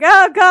 I'm like,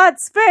 oh god,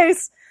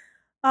 space!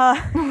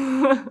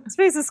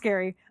 Space is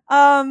scary.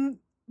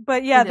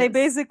 But yeah, they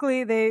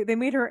basically, they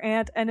meet her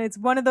aunt, and it's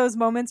one of those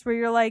moments where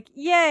you're like,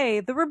 yay,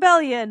 the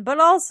rebellion, but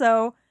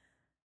also,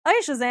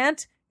 Aisha's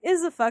aunt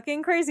is a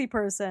fucking crazy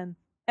person.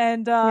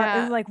 And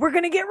it's like, we're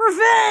gonna get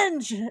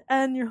revenge!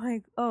 And you're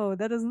like, oh,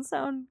 that doesn't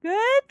sound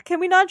good? Can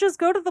we not just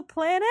go to the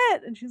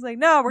planet? And she's like,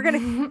 no, we're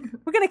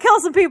gonna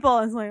kill some people.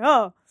 And it's like,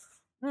 oh.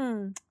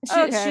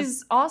 Okay.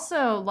 She's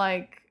also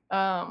like,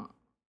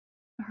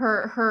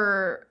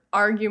 her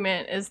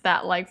argument is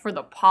that like for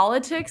the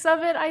politics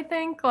of it, I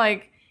think,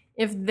 like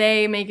if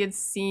they make it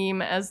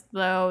seem as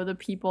though the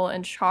people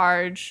in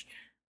charge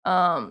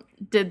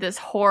did this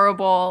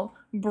horrible,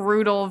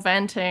 brutal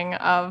venting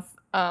of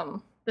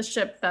the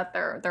ship that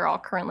they're all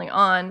currently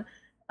on,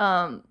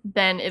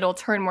 then it'll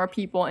turn more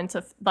people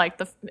into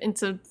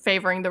into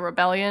favoring the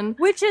rebellion,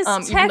 which is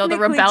even though the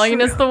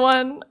rebellion is the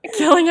one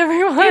killing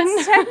everyone.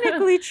 It's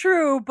technically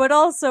true, but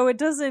also it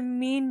doesn't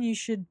mean you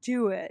should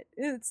do it.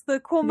 It's the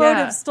cool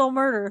motive still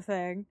murder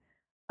thing.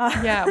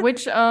 Yeah,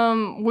 which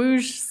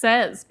Wooge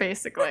says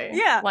basically.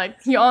 Yeah,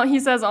 like he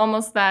says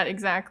almost that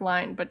exact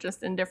line, but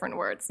just in different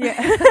words.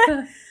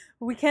 Yeah,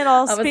 we can't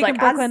all speak in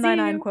Brooklyn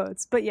Nine-Nine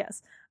quotes, but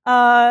yes.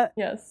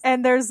 Yes.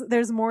 And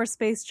there's more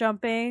space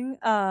jumping.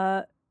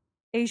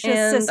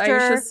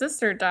 Aisha's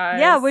sister dies.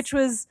 Yeah, which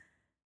was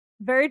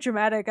very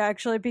dramatic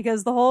actually,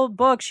 because the whole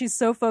book she's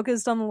so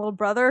focused on the little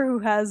brother who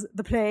has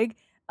the plague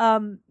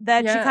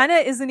that she kind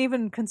of isn't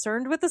even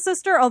concerned with the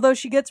sister, although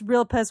she gets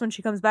real pissed when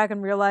she comes back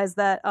and realizes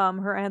that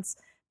her aunt's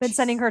been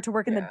sending her to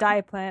work in the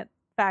dye plant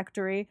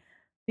factory.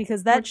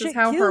 Because that Which is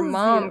how her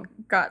mom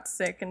got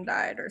sick and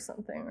died or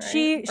something, right?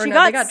 She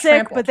got sick,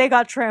 trampled. But they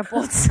got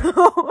trampled, so...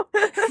 Oh,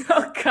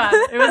 God.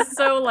 It was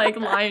so, like,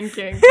 Lion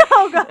King.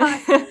 Oh,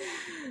 God.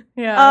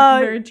 Yeah,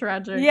 very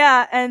tragic.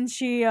 Yeah, and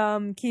she,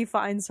 Key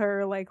finds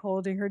her, like,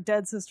 holding her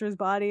dead sister's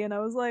body, and I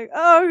was like,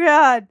 oh,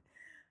 God.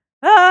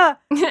 Ah!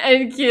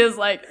 And Key is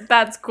like,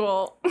 that's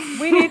cool.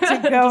 We need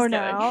to go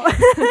now.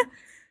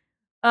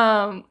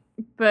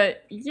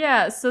 But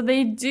yeah, so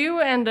they do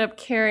end up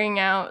carrying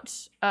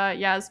out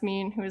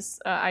Yasmin, who's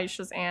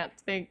Aisha's aunt.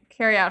 They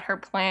carry out her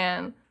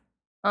plan,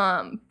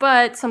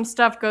 but some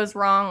stuff goes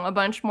wrong. A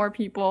bunch more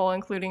people,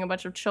 including a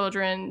bunch of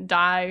children,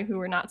 die who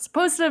were not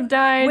supposed to have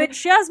died.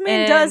 Which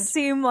Yasmin does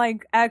seem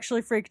like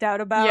actually freaked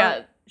out about.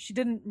 Yeah, she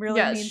didn't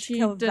really mean to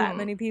kill that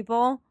many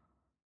people.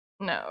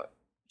 No,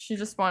 she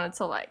just wanted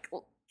to like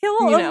kill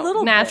a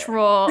little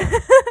natural.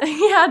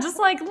 Yeah, just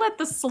like let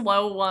the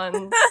slow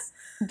ones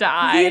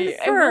die.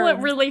 Will it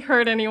really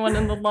hurt anyone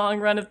in the long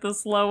run if the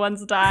slow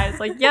ones die?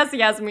 It's like, yes,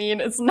 Yasmin,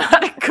 it's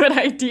not a good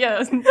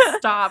idea.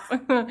 Stop.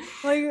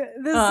 Like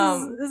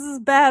this is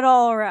bad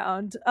all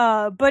around.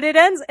 But it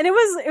ends, and it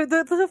was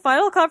the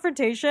final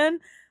confrontation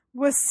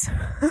was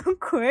so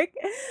quick.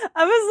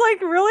 I was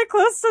like really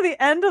close to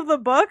the end of the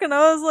book, and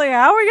I was like,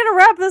 how are we gonna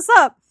wrap this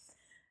up?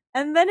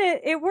 And then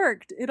it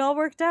worked. It all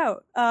worked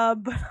out. But I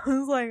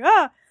was like,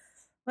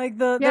 like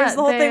there's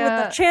the whole thing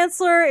with the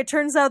Chancellor. It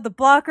turns out the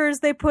blockers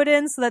they put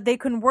in so that they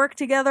couldn't work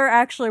together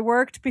actually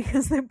worked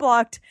because they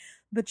blocked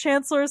the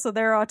Chancellor, so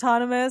they're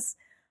autonomous.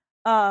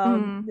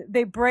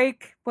 They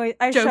break. Wait,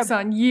 Joke's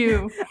on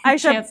you.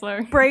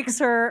 Chancellor breaks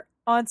her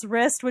aunt's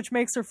wrist, which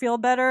makes her feel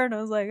better. And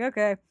I was like,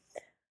 okay,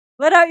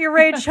 let out your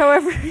rage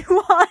however you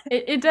want.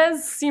 It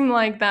does seem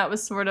like that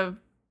was sort of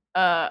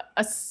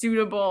a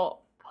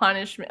suitable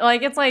punishment.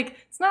 Like it's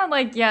not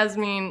like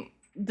Yasmin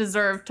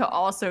deserved to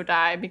also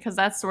die, because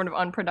that's sort of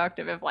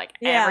unproductive if like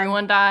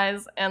everyone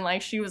dies, and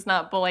like she was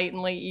not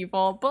blatantly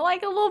evil, but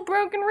like a little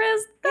broken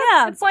wrist,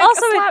 it's like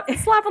also a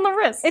slap on the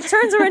wrist. It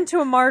turns her into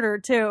a martyr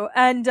too,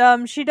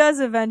 and she does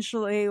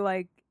eventually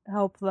like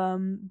help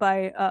them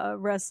by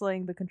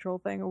wrestling the control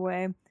thing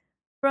away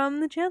from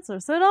the Chancellor,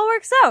 so it all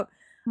works out.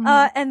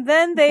 And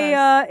then they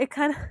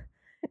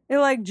it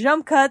like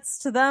jump cuts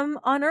to them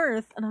on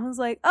Earth, and I was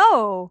like,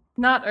 oh,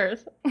 not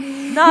Earth.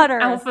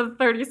 Alpha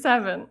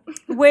 37,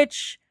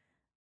 which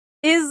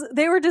is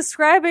they were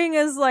describing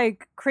as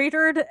like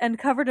cratered and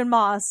covered in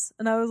moss,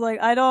 and I was like,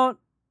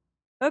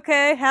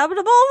 okay,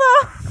 habitable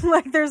though.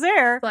 Like there's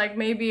air. Like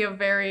maybe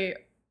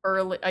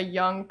a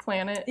young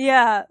planet.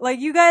 Yeah,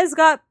 like you guys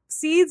got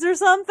seeds or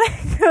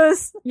something.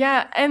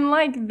 Yeah, and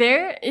like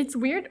it's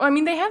weird. I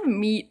mean, they have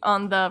meat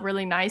on the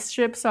really nice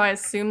ship, so I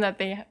assume that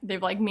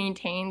they've like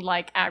maintained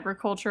like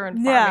agriculture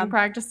and farming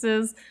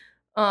practices.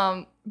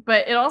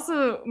 But it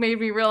also made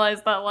me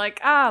realize that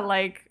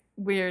like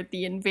we're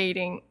the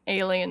invading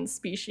alien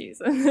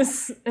species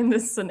in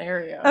this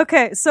scenario.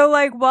 Okay, so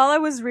like while I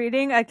was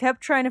reading, I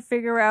kept trying to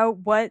figure out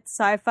what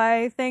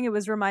sci-fi thing it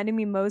was reminding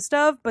me most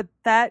of, but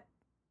that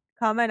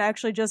comment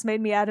actually just made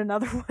me add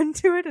another one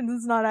to it, and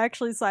it's not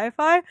actually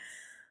sci-fi.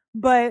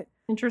 But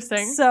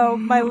interesting. So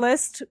my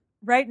list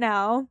right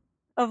now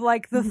of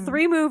like the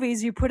 3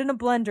 movies you put in a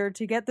blender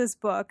to get this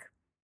book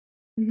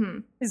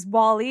is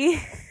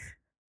WALL-E.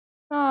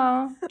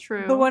 Oh,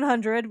 true. The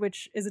 100,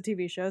 which is a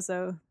TV show,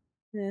 so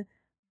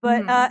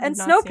but and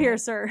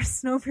Snowpiercer.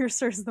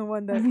 Snowpiercer is the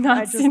one that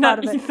I just thought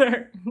of it.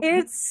 Either.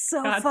 It's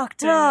so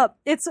fucked up.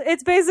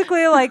 It's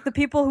basically like the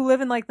people who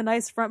live in like the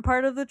nice front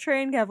part of the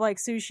train have like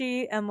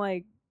sushi and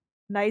like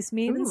nice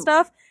meat and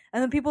stuff,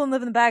 and the people who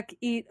live in the back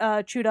eat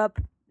chewed up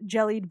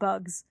jellied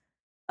bugs.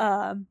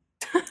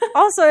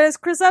 Also, it has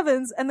Chris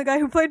Evans and the guy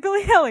who played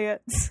Billy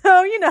Elliot.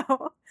 So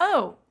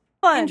Oh,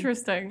 fun.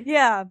 Interesting.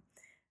 Yeah,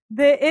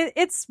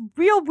 it's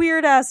real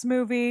weird ass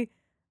movie.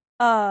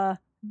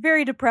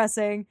 Very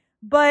depressing.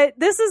 But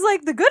this is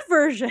like the good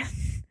version.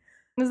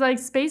 It's like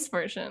space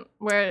version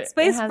where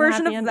space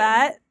version of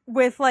that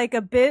with like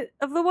a bit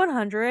of the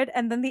 100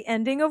 and then the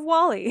ending of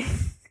WALL-E.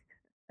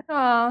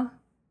 Aw,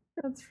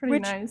 that's pretty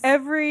nice.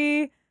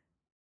 Every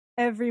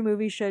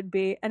movie should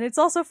be, and it's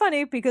also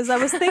funny because I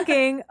was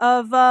thinking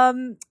of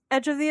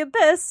Edge of the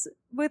Abyss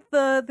with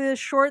the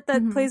short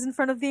that plays in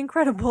front of The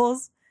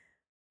Incredibles,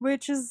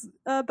 which is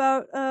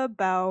about a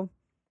bow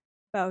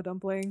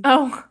dumpling.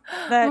 Oh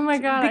my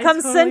god!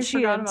 Becomes I totally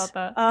sentient. Forgot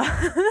about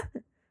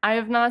that. I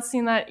have not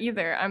seen that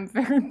either. I'm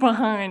very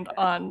behind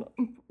on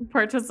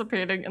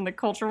participating in the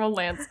cultural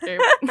landscape.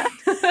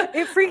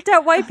 It freaked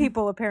out white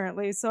people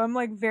apparently, so I'm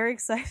like very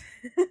excited.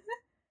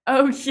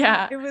 Oh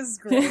yeah, it was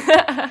great.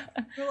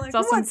 It's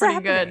also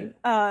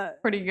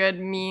pretty good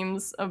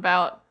memes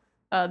about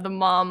the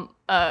mom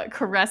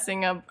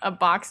caressing a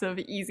box of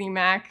Easy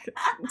Mac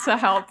to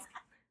help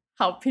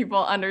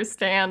people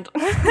understand.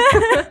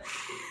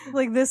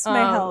 Like this may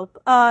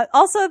help.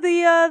 Also,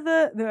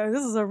 the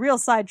this is a real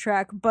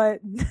sidetrack,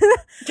 but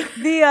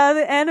the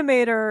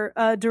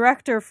animator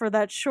director for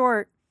that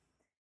short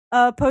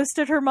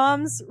posted her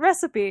mom's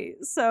recipe,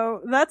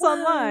 so that's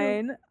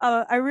online.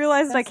 I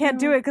realized I can't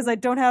do it because I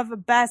don't have a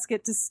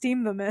basket to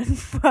steam them in,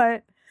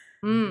 but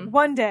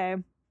one day.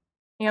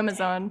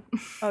 Amazon.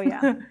 Oh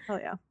yeah, hell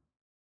yeah.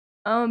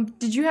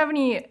 Did you have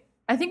any?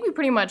 I think we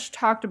pretty much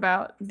talked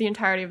about the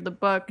entirety of the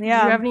book. Yeah.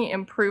 Did you have any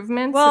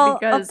improvements? Well,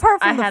 because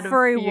apart from the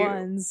furry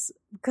ones,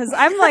 because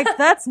I'm like,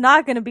 that's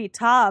not going to be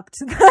topped.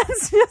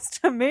 That's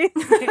just amazing.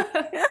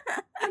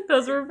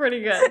 Those were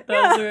pretty good.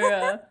 Those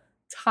were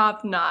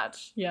top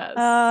notch. Yes.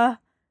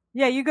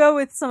 Yeah, you go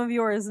with some of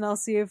yours, and I'll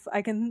see if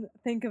I can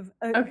think of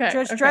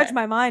dredge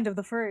my mind of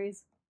the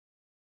furries.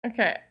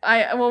 Okay.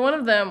 One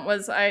of them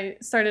was I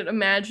started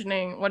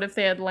imagining what if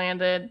they had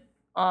landed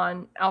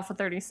on Alpha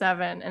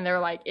 37 and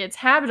they're like, it's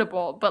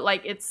habitable, but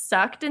like it's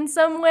sucked in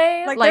some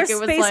way. Like they're it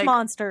was space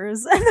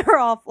monsters and they're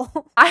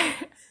awful. I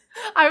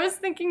was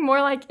thinking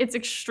more like it's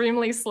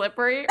extremely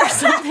slippery or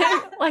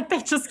something. Like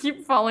they just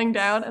keep falling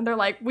down and they're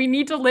like, we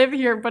need to live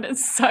here, but it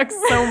sucks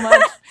so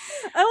much.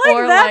 I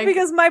like that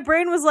because my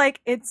brain was like,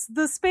 it's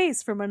the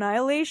space from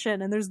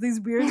Annihilation and there's these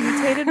weird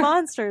mutated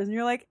monsters and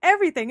you're like,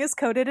 everything is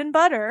coated in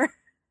butter.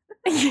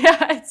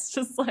 Yeah, it's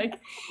just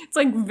like it's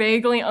like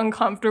vaguely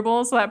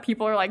uncomfortable, so that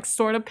people are like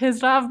sort of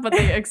pissed off, but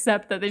they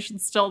accept that they should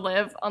still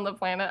live on the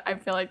planet. I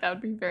feel like that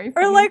would be very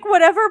funny. Or like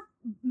whatever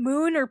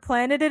moon or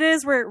planet it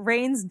is where it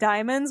rains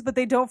diamonds, but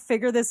they don't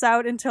figure this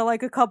out until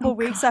like a couple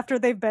weeks after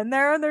they've been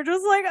there, and they're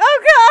just like,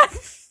 oh god,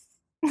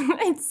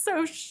 it's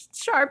so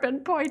sharp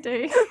and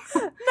pointy.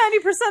 90%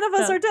 of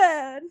us are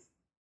dead.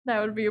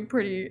 That would be a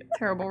pretty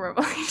terrible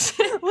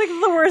revelation. Like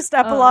the worst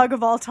epilogue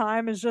of all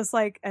time is just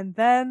like, and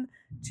then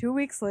 2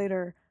 weeks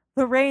later,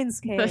 the rains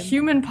came. The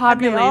human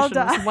population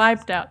was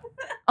wiped out.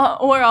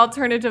 Or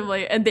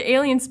alternatively, the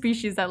alien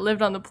species that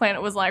lived on the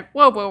planet was like,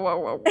 whoa, whoa, whoa,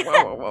 whoa, whoa,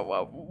 whoa, whoa,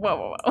 whoa,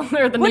 whoa, whoa.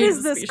 They're the what native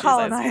is this species,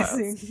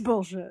 colonizing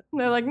bullshit?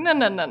 They're like, no.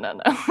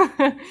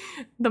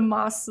 The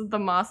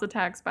moss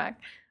attacks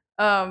back.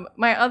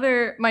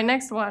 My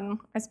next one,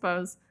 I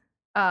suppose,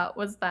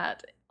 was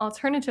that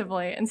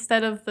alternatively,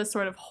 instead of the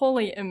sort of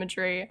holy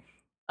imagery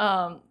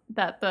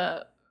that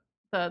the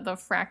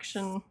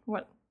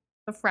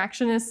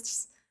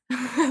fractionist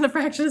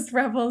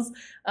rebels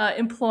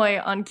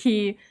employ on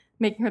Key,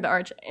 making her the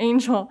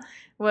archangel,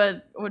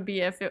 would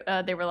be if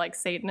they were like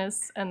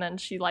Satanists, and then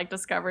she like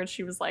discovered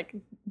she was like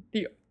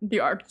the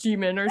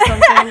archdemon or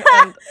something,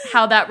 and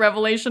how that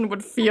revelation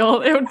would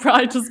feel. It would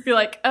probably just be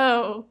like,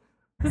 oh,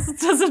 this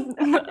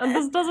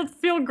doesn't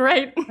feel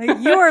great. Like,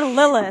 you are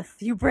Lilith.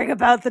 You bring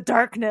about the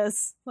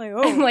darkness. Like,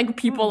 oh, and like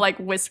people like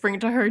whispering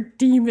to her,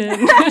 demon.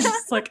 It's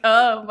just like,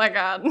 oh my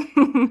god,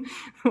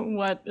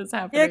 what is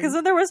happening? Yeah, because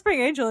when they're whispering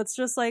angel, it's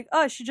just like,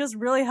 oh, is she just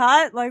really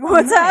hot? Like,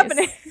 what's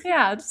happening?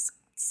 Yeah, it just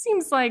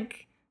seems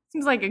like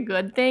a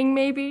good thing,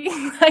 maybe.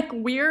 Like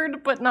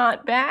weird, but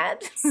not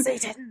bad.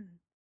 Satan.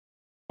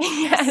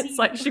 Yeah, it's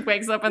like she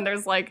wakes up and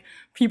there's like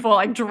people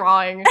like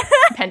drawing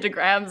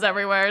pentagrams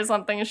everywhere or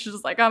something, and she's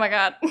just like, oh my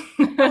god.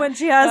 When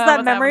she has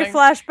that memory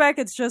flashback,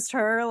 it's just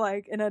her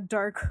like in a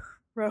dark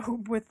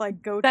robe with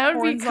like goat horns on. That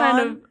would be kind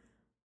of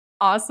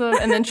awesome.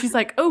 And then she's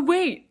like, oh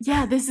wait,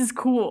 yeah, this is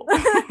cool.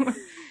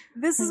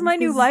 This is my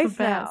new life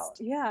now.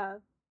 Yeah.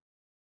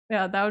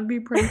 Yeah, that would be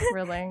pretty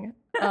thrilling.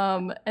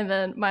 And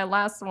then my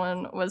last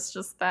one was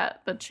just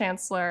that the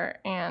Chancellor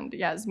and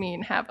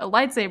Yasmin have a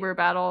lightsaber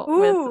battle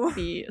with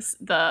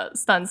the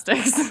stun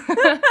sticks.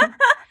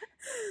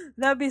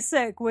 That'd be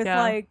sick. With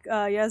like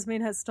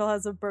Yasmin still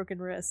has a broken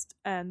wrist,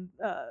 and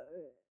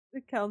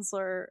the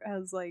Counselor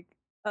has like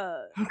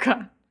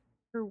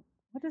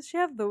what does she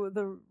have,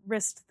 the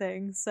wrist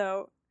thing?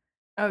 So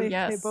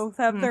they both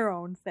have their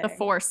own thing. The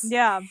Force.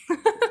 Yeah.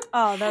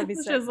 Oh, that would be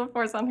sick. She has the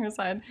Force on her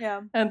side. Yeah.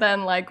 And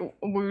then like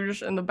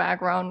Woosh in the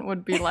background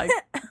would be like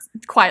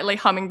quietly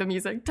humming the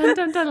music. Dun,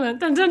 dun, dun,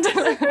 dun, dun,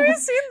 dun. Have you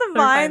seen the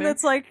Vine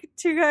that's like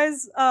two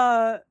guys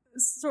oh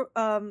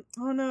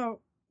no,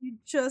 you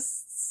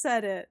just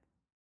said it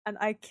and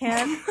I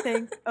can't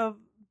think of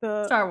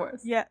the Star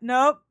Wars. Yeah,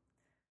 nope.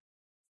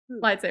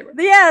 Lightsaber.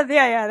 Yeah,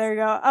 there you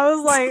go. I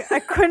was like, I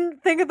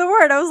couldn't think of the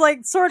word. I was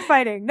like, sword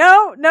fighting.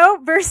 No,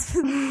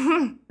 versus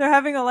they're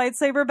having a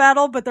lightsaber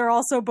battle, but they're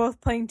also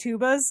both playing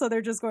tubas, so they're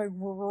just going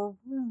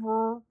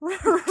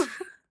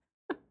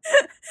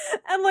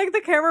and like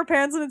the camera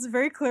pans and it's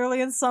very clearly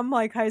in some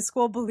like high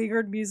school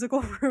beleaguered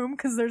musical room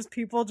because there's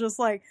people just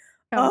like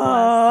in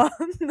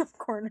the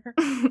corner.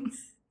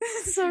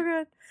 It's so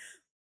good.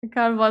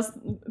 God bless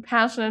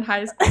passionate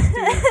high school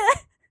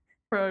students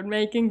for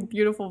making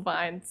beautiful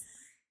vines.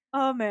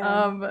 Oh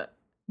man.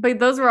 But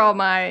those were all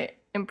my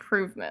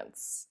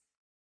improvements.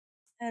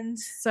 And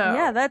so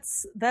yeah,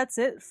 that's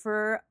it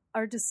for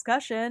our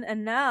discussion.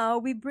 And now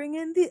we bring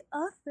in the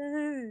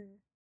author.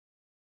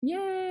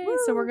 Yay! Woo.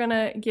 So we're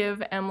gonna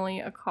give Emily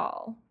a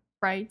call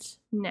right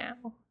now.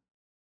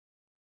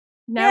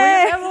 Now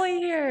we have Emily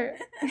here.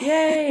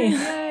 Yay!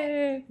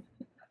 Yay!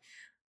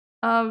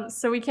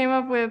 So we came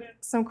up with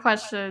some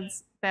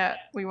questions that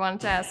we wanted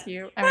to ask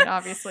you. I mean,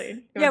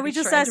 obviously. Yeah, we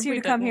just asked you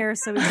to come here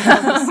so we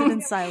can all sit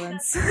in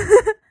silence.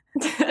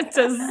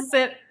 To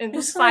sit in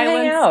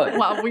silence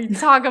while we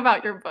talk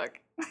about your book.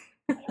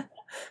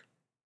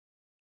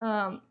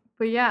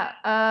 But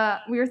yeah,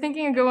 we were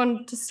thinking a good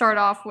one to start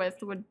off with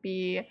would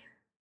be,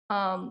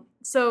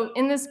 so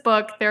in this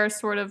book, there are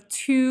sort of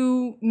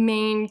two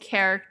main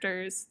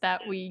characters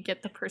that we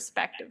get the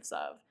perspectives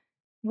of.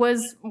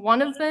 Was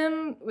one of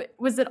them,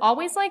 was it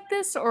always like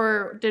this,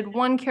 or did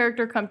one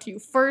character come to you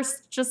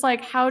first? Just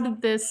like, how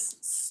did this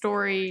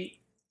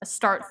story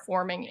start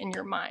forming in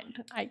your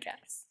mind, I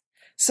guess?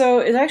 So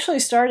it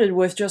actually started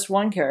with just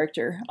one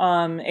character.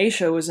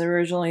 Aisha was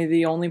originally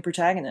the only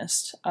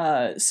protagonist.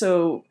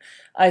 So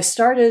I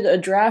started a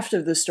draft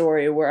of the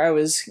story where I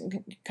was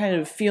kind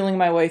of feeling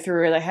my way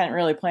through it. I hadn't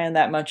really planned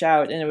that much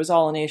out, and it was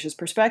all in Aisha's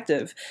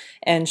perspective.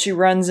 And she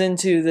runs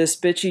into this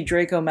bitchy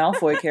Draco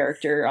Malfoy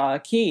character,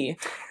 Key.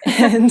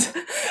 And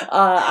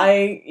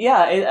I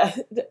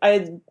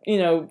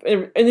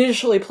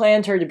initially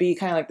planned her to be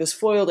kind of like this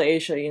foil to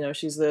Aisha. You know,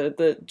 she's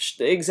the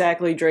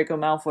exactly Draco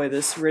Malfoy,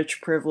 this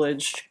rich,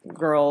 privileged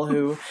girl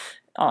who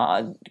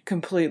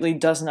completely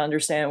doesn't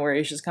understand where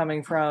Aisha's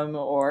coming from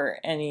or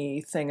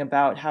anything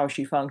about how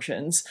she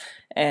functions.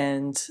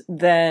 And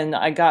then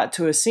I got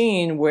to a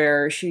scene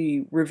where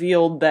she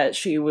revealed that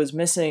she was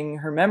missing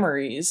her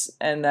memories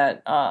and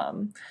that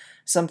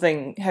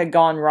something had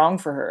gone wrong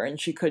for her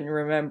and she couldn't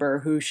remember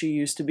who she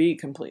used to be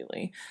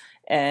completely.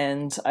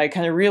 And I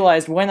kind of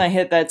realized when I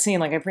hit that scene,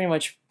 like I pretty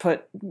much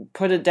put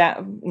it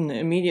down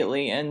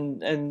immediately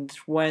and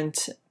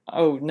went,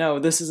 oh no,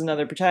 this is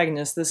another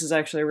protagonist. This is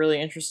actually a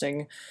really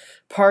interesting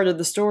part of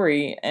the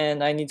story,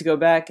 and I need to go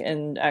back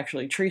and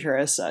actually treat her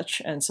as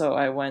such. And so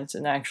I went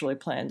and actually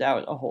planned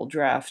out a whole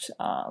draft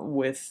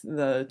with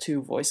the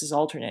two voices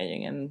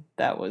alternating, and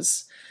that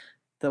was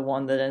the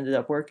one that ended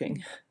up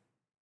working.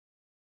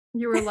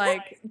 You were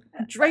like,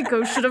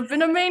 Draco should have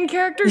been a main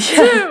character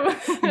too!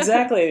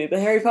 Exactly. The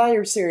Harry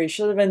Potter series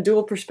should have been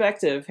dual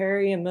perspective.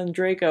 Harry and then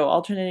Draco,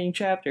 alternating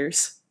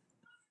chapters.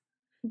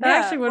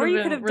 That actually would have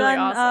been could have really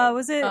done, awesome.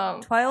 Was it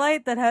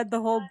Twilight that had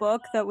the whole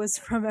book that was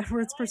from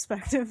Edward's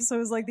perspective, so it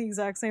was like the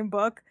exact same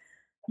book?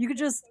 You could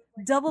just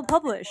double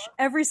publish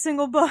every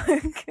single book.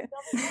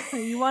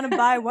 You want to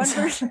buy one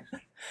version?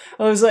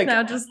 Well, it was like...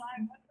 Now just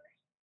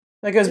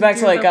that goes back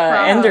to like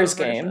Ender's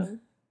Game.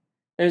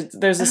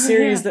 There's a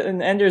series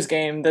in Ender's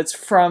Game that's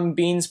from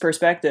Bean's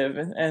perspective,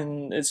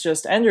 and it's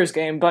just Ender's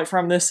Game, but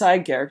from this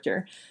side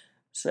character.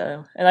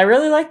 So, and I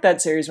really liked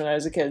that series when I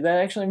was a kid. That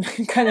actually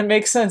kind of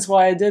makes sense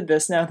why I did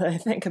this now that I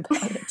think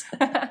about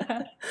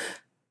it.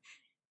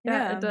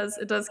 Yeah,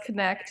 it does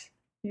connect.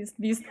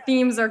 These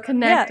themes are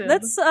connected. Yeah,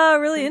 that's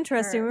really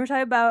interesting. We were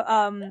talking about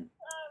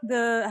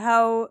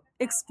how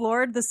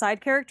explored the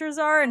side characters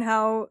are and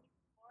how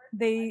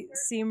they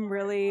seem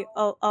really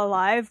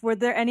alive. Were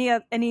there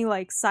any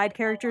like side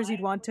characters you'd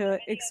want to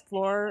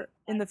explore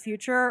in the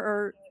future,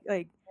 or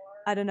like,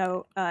 I don't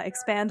know,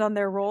 expand on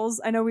their roles?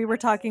 I know we were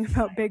talking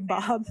about Big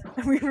Bob,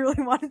 and we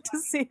really wanted to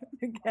see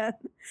him again.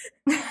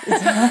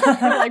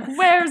 Like,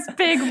 where's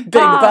Big Bob? Big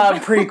Bob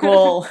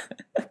prequel.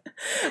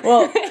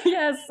 Well,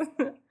 yes.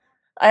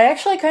 I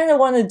actually kind of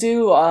want to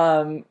do,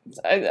 I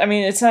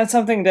mean, it's not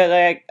something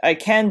that I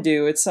can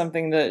do. It's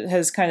something that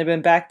has kind of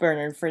been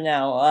backburnered for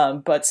now.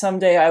 But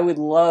someday I would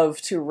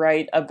love to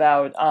write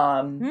about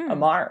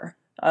Amar,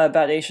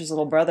 about Aisha's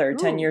little brother,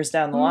 10 years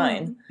down the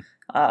line.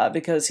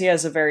 Because he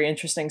has a very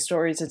interesting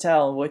story to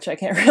tell, which I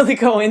can't really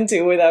go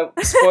into without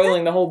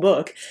spoiling the whole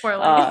book.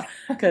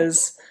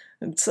 Because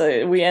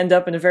we end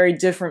up in a very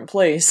different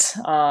place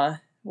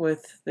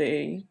with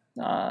the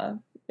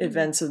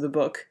events of the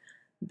book.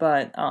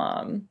 But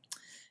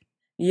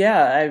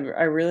yeah,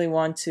 I really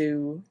want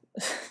to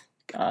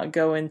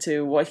go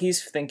into what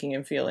he's thinking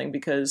and feeling,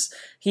 because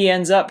he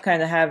ends up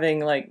kind of having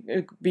like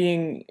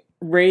being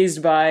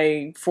raised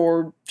by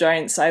 4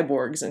 giant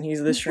cyborgs, and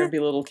he's this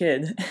shrimpy little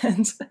kid.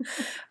 And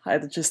I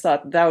just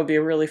thought that would be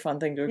a really fun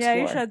thing to explore.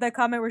 Yeah, you had that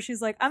comment where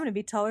she's like, "I'm going to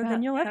be taller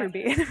than you'll ever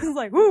be," and it was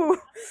like, "Ooh,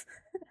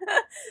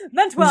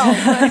 meant well,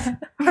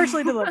 but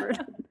partially delivered."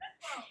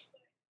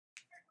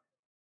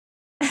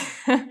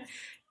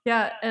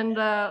 Yeah, and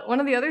one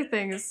of the other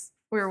things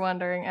we were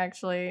wondering,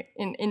 actually,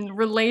 in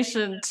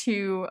relation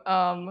to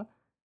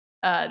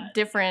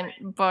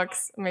different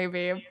books,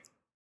 maybe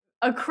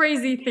a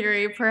crazy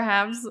theory,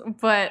 perhaps,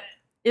 but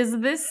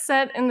is this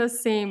set in the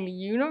same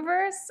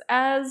universe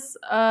as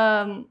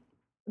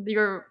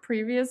your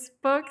previous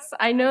books?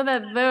 I know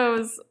that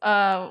those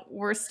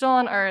were still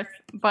on Earth,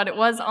 but it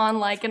was on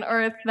like an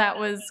Earth that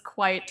was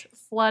quite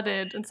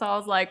flooded, and so I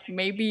was like,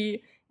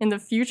 maybe in the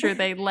future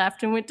they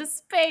left and went to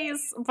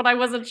space, but I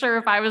wasn't sure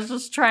if I was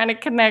just trying to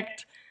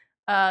connect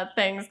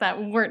things that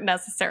weren't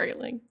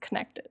necessarily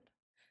connected.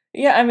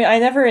 Yeah, I mean, I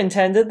never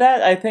intended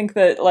that. I think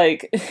that,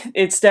 like,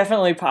 it's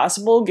definitely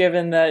possible,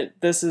 given that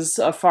this is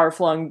a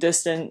far-flung,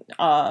 distant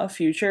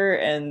future,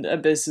 and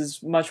Abyss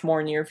is much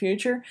more near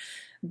future.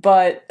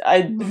 But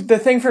the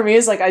thing for me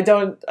is, like, I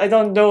don't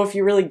know if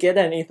you really get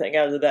anything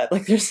out of that.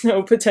 Like, there's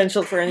no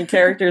potential for any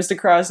characters to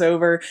cross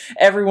over.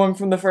 Everyone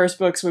from the first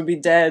books would be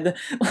dead.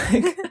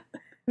 Like,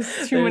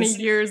 too many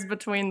years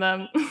between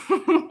them.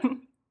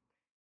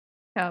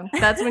 Yeah,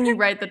 that's when you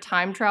write the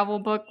time travel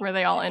book where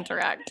they all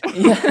interact.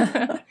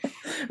 Yeah.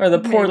 Or the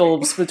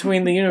portals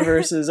between the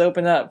universes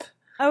open up.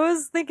 I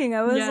was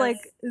like,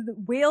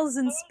 whales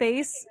in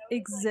space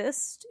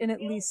exist in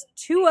at least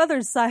 2 other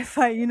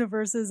sci-fi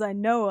universes I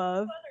know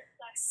of.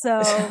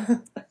 So,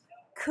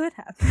 could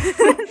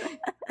happen.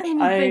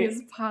 Anything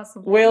is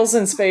possible. Whales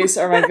in space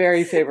are my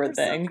very favorite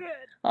thing. So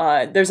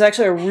there's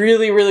actually a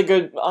really, really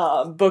good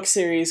book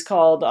series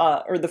called,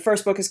 or the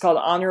first book is called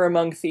Honor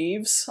Among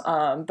Thieves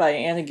by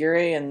Anna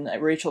Gurey and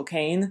Rachel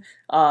Kane.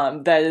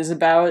 That is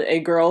about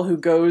a girl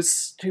who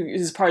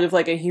is part of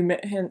like a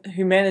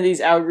humanities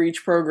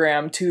outreach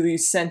program to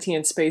these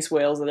sentient space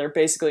whales that are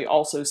basically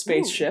also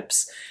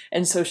spaceships.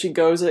 And so she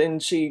goes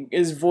and she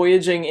is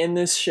voyaging in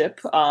this ship,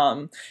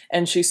 and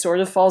she sort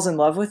of falls in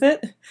love with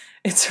it.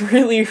 It's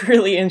really,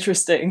 really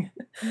interesting.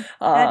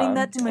 Adding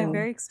that to my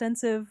very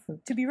extensive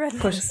to-be-read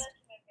list.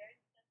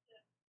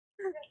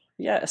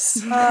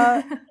 Yes.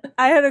 I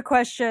had a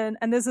question,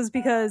 and this is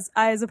because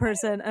I, as a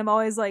person, am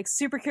always like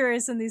super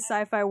curious in these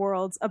sci-fi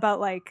worlds about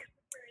like,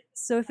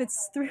 so if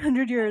it's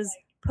 300 years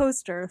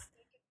post-Earth,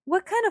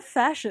 what kind of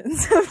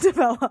fashions have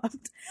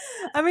developed?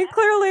 I mean,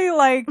 clearly,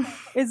 like,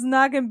 it's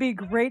not going to be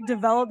great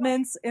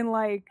developments in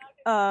like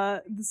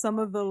some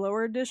of the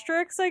lower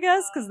districts, I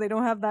guess, because they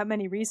don't have that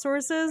many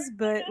resources.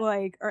 But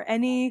like, are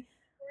any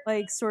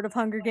like sort of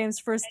Hunger Games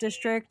first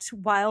district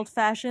wild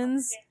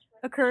fashions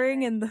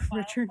occurring in the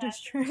richer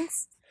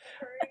districts?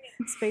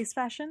 Space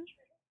fashion?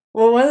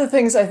 Well, one of the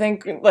things I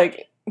think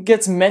like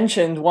gets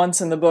mentioned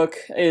once in the book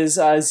is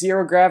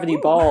zero gravity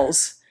Ooh.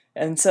 balls.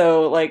 And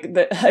so, like,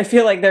 I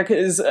feel like there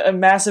is a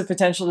massive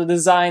potential to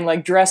design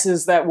like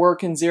dresses that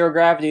work in zero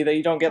gravity that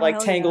you don't get like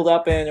tangled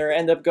up in or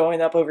end up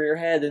going up over your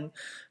head and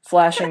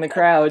flashing the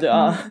crowd.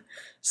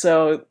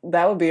 So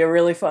that would be a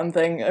really fun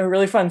thing, a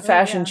really fun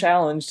fashion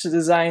challenge to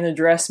design a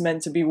dress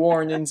meant to be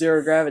worn in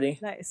zero gravity.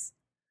 Nice.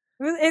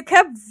 It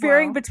kept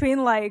veering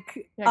between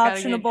like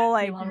optionable,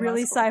 like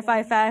really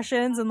sci-fi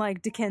fashions and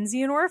like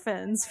Dickensian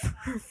orphans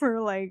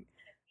for like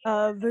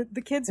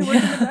the kids who work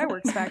in the dye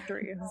works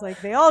factory. It was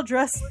like they all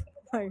dress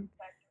like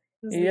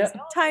these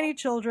tiny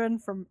children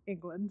from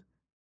England.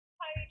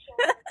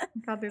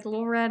 Got these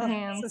little red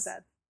hands. So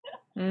sad.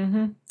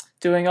 Mm-hmm.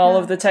 Doing all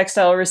of the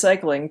textile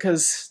recycling,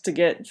 because to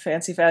get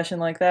fancy fashion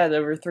like that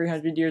over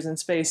 300 years in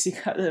space, you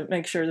got to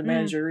make sure to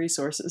manage your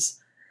resources.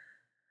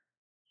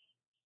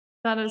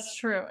 That is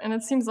true, and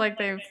it seems like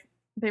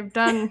they've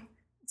done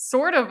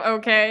sort of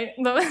okay.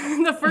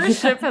 The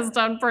first ship has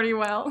done pretty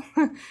well.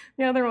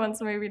 The other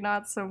ones maybe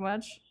not so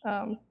much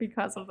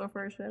because of the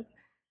first ship.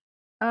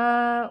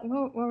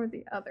 What were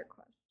the other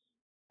questions?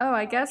 Oh,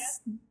 I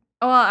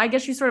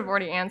guess you sort of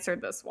already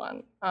answered this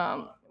one,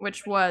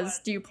 which was,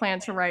 do you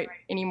plan to write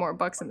any more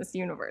books in this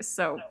universe?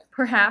 So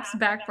perhaps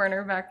back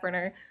burner. Back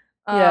burner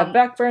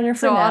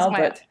for now,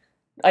 but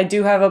I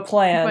do have a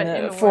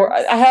plan for.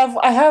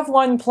 I have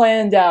one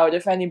planned out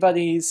if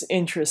anybody's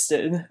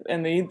interested,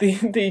 and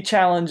the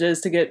challenge is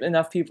to get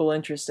enough people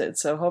interested.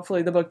 So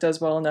hopefully the book does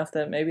well enough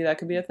that maybe that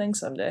could be a thing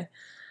someday.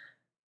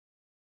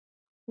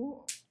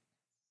 Cool.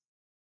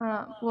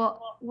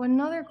 Well,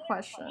 another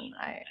question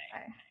I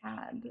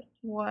had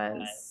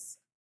was,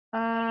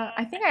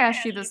 I think I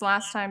asked you this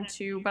last time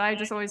too, but I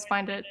just always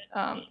find it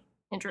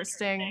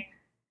interesting.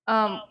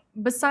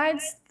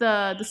 Besides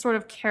the sort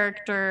of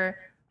character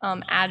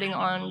adding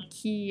on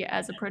Key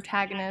as a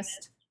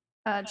protagonist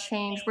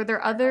change, were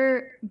there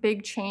other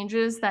big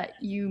changes that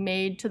you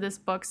made to this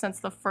book since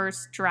the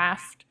first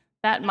draft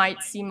that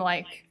might seem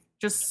like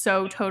just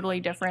so totally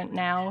different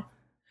now,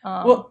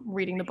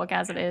 reading the book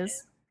as it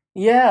is?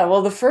 Yeah,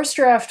 well, the first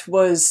draft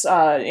was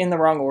in the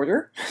wrong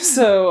order,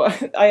 so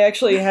I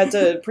actually had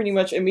to pretty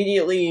much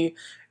immediately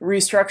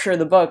restructure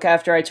the book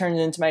after I turned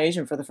it into my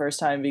agent for the first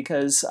time,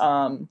 because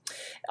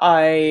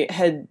I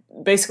had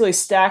basically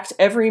stacked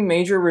every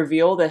major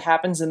reveal that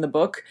happens in the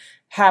book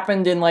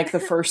happened in like the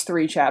first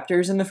 3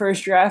 chapters in the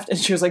first draft, and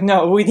she was like,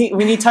 no, we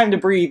need time to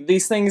breathe.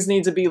 These things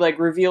need to be like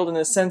revealed in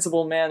a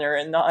sensible manner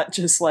and not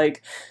just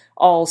like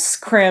all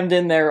crammed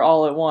in there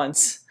all at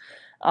once.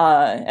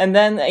 And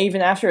then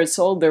even after it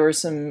sold, there were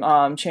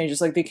some changes,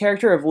 like the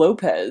character of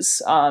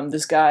Lopez,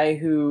 this guy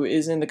who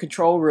is in the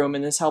control room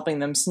and is helping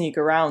them sneak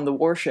around the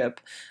warship,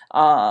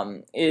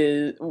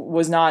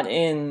 was not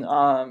in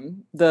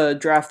the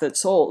draft that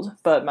sold.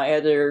 But my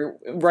editor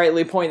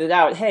rightly pointed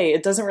out, hey,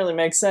 it doesn't really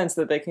make sense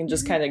that they can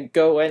just kind of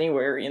go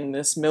anywhere in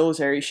this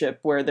military ship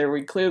where there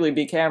would clearly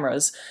be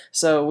cameras.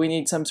 So we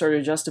need some sort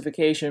of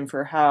justification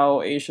for how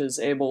Aisha's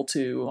able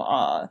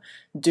to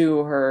do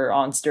her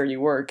on-sturdy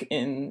work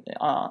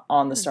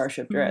on the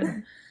Starship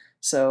Dread.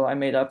 So I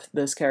made up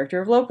this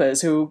character of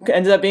Lopez, who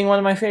ended up being one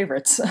of my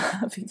favorites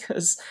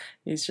because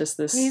he's just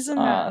this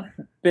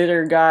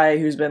bitter guy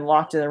who's been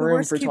locked in a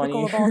room for 20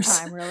 years of all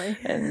time, really.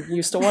 and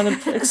used to want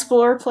to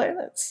explore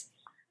planets.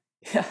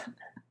 Yeah.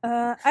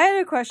 I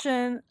had a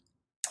question.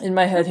 In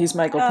my head, he's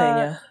Michael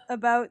Pena.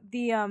 About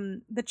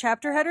the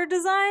chapter header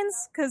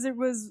designs, because it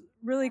was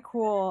really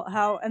cool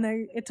how, and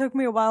it took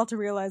me a while to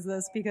realize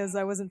this because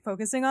I wasn't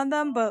focusing on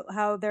them, but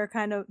how they're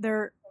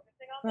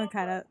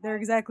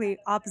exactly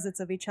opposites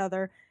of each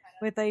other,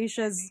 with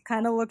Aisha's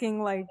kind of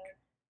looking like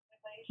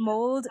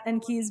mold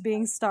and Key's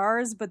being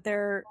stars, but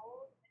they're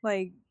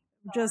like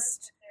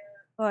just,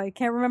 I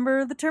can't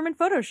remember the term in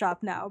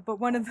Photoshop now,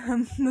 but one of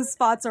them, the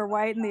spots are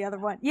white and the other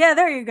one,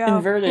 there you go.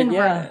 Inverted.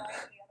 Yeah.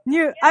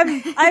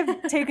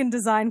 I've taken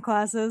design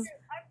classes.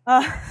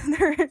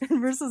 They're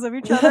inverses of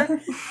each other,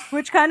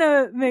 which kind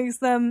of makes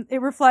them, it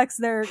reflects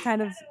their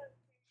kind of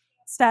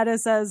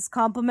status as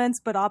complements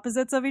but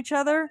opposites of each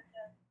other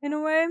in a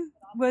way.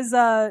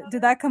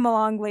 Did that come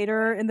along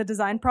later in the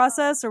design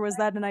process, or was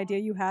that an idea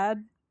you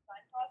had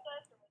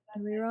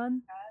earlier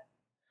on?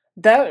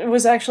 That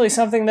was actually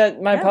something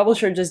that my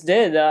publisher just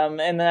did, and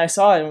then I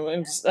saw it,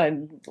 and I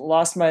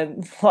lost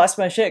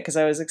my shit because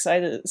I was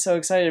so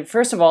excited.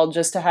 First of all,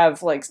 just to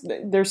have like,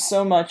 there's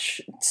so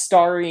much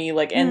starry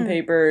like end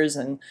papers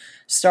and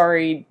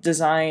starry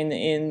design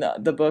in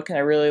the book, and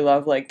I really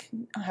love like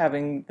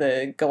having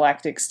the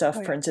galactic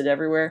stuff printed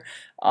everywhere.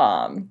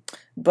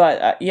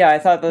 But yeah, I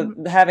thought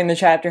that having the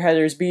chapter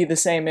headers be the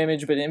same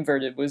image but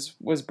inverted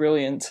was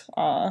brilliant,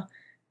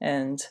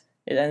 and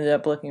it ended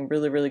up looking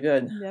really, really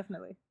good.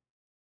 Definitely.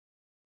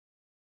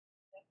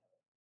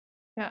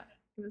 Yeah,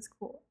 it was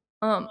cool.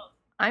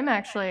 I'm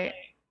actually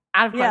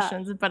out of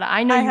questions, but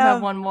I know you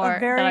have one more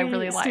that I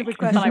really like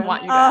that I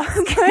want you to ask.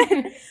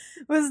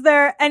 Was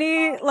there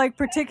any like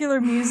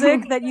particular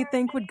music that you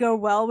think would go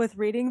well with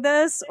reading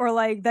this, or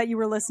like that you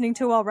were listening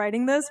to while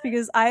writing this?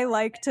 Because I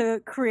like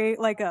to create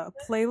like a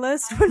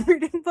playlist when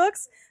reading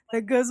books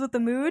that goes with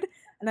the mood.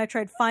 And I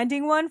tried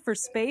finding one for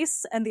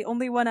space, and the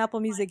only one Apple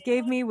Music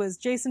gave me was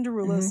Jason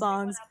Derulo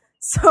songs.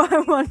 So I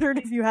wondered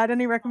if you had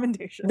any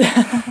recommendations.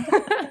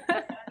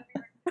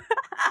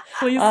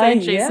 Please say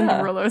Jason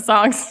Derulo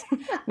songs.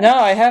 No,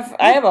 I have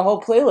a whole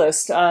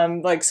playlist.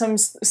 Like some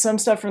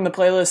stuff from the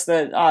playlist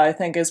that I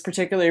think is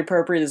particularly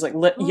appropriate is like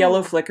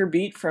Yellow Flicker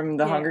Beat from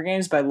The Hunger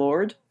Games by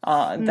Lorde.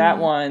 That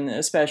one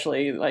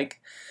especially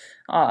like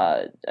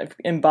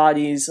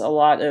embodies a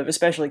lot of,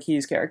 especially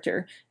Key's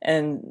character,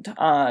 and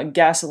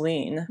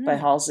Gasoline by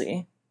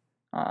Halsey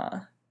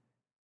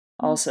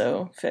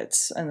also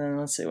fits. And then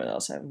let's see what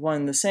else I have.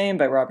 One the Same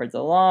by Robert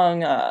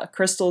DeLong,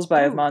 Crystals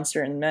by Of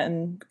Monster and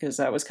Men, because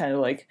that was kind of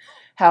like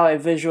how I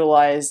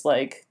visualized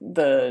like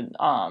the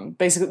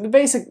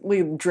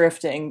basically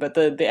drifting, but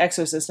the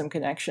exosystem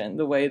connection,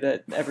 the way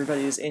that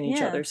everybody is in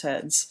each other's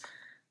heads.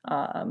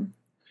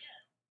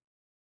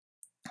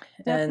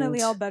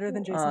 Definitely all better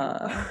than Jason.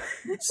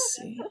 Let's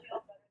see.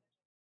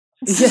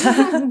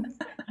 Yeah.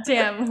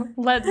 Damn.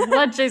 Let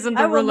Jason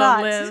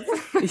Derulo live.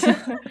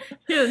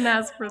 He didn't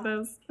ask for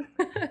this.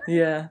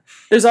 Yeah.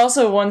 There's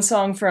also one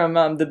song from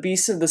the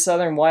Beasts of the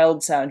Southern Wild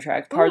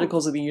soundtrack,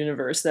 Particles of the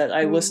Universe, that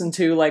I listened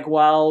to like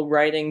while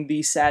writing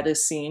the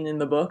saddest scene in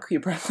the book. You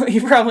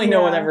probably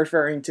know what I'm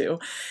referring to.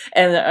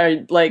 And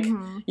I like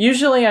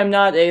usually I'm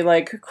not a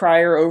like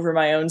crier over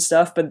my own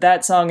stuff, but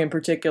that song in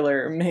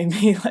particular made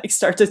me like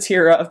start to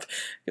tear up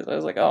because I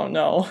was like, oh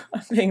no,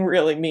 I'm being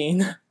really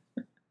mean.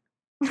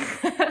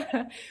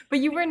 But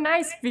you were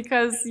nice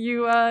because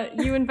you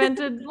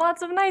invented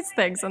lots of nice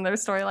things in their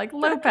story, like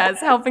Lopez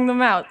helping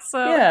them out.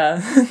 So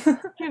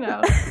you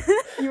know,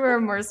 you were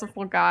a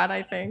merciful God,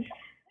 I think.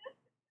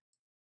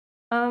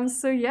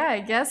 So yeah,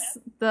 I guess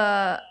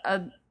the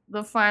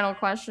final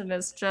question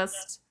is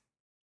just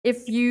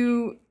if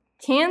you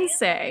can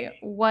say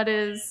what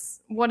is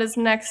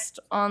next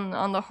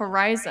on the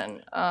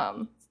horizon.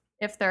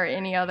 If there are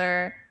any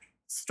other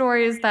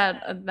stories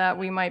that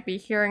we might be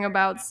hearing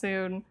about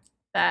soon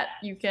that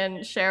you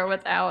can share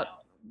without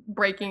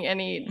breaking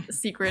any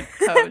secret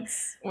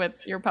codes with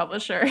your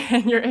publisher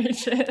and your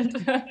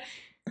agent.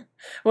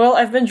 Well,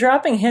 I've been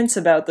dropping hints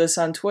about this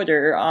on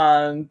Twitter,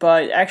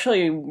 but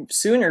actually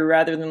sooner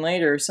rather than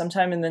later,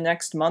 sometime in the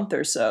next month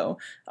or so,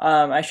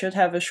 I should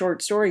have a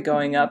short story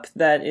going up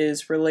that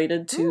is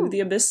related to the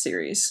Abyss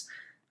series.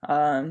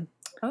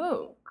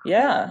 Cool.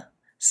 Yeah.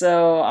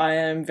 So I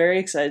am very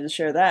excited to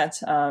share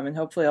that, and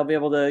hopefully I'll be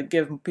able to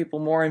give people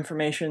more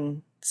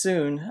information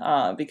soon,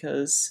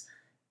 because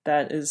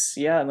that is,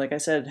 like I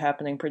said,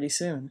 happening pretty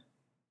soon.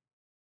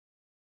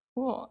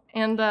 Cool.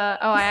 And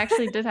I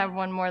actually did have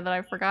one more that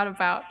I forgot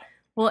about.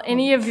 Will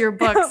any of your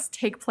books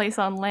take place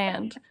on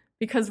land?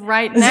 Because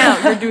right now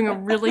you're doing a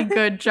really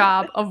good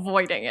job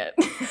avoiding it.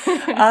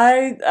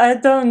 I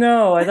don't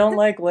know. I don't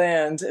like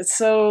land. It's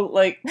so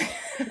like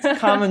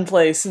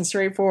commonplace and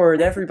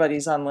straightforward.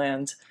 Everybody's on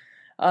land.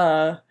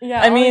 I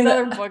mean,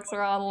 other books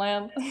are on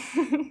land.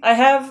 I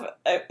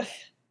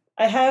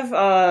have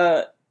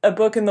a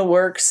book in the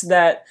works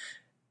that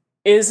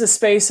is a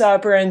space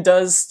opera and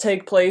does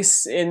take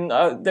place in,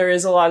 there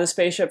is a lot of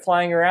spaceship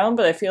flying around,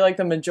 but I feel like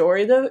the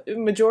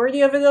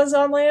majority of it is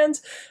on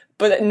land,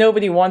 but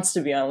nobody wants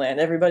to be on land.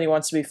 Everybody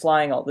wants to be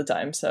flying all the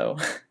time, so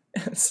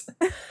it's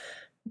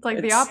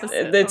like the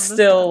opposite. It's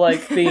still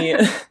like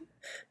the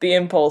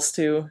impulse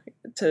to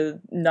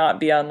not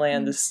be on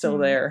land is still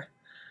there.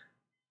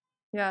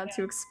 Yeah,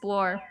 to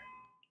explore.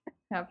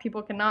 Yeah,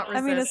 people cannot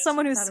resist. I mean, as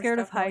someone who's scared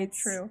of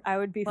heights, I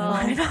would be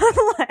fine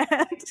on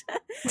land.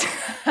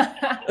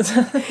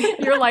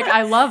 You're like,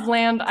 I love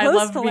land. I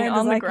love being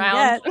on the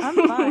ground.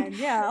 I'm fine.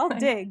 Yeah, I'll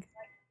dig.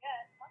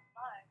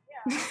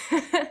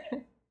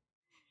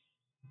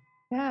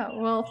 Yeah,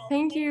 well,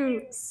 thank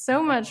you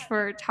so much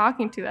for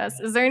talking to us.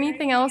 Is there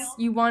anything else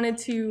you wanted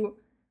to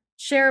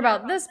share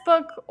about this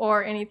book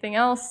or anything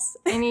else?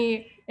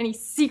 Any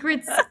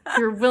secrets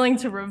you're willing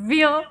to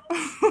reveal?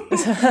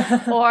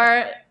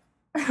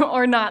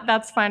 Or not,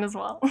 that's fine as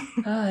well.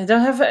 I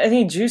don't have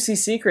any juicy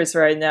secrets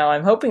right now.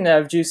 I'm hoping to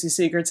have juicy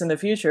secrets in the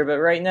future, but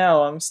right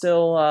now I'm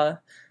still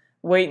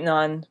waiting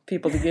on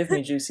people to give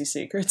me juicy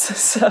secrets.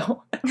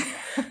 So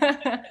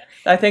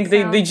I think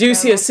the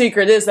juiciest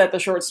secret is that the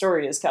short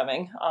story is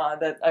coming.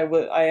 That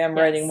I am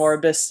writing more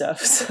Abyss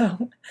stuff,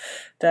 so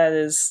that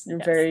is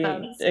very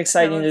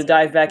exciting to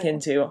dive back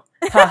into.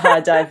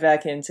 Dive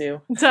back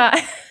into.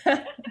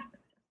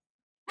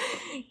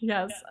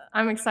 Yes,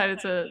 I'm excited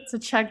to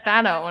check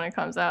that out when it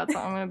comes out. So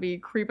I'm gonna be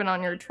creeping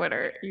on your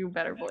Twitter. You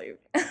better believe.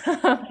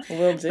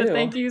 Will do. But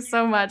thank you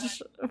so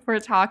much for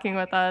talking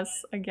with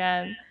us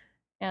again,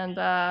 and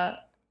I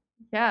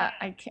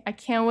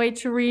can't wait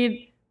to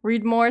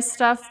read more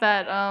stuff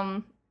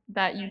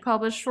that you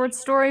publish, short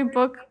story,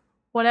 book,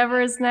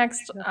 whatever is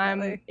next. Definitely.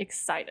 I'm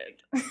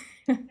excited.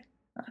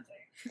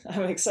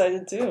 I'm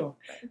excited too.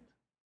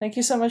 Thank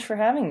you so much for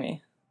having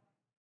me.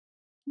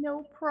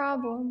 No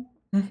problem.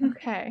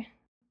 Okay.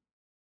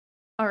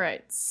 All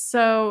right.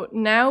 So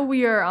now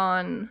we are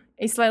on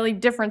a slightly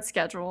different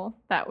schedule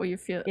that we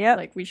feel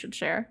like we should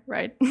share,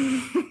 right?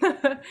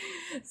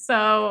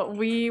 So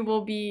we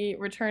will be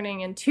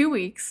returning in 2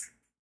 weeks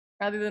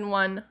rather than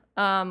one.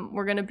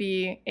 We're going to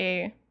be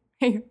a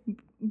bi-weekly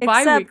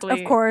Except,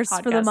 of course,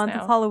 for the month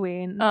of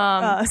Halloween.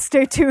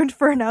 Stay tuned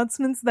for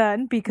announcements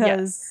then,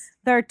 because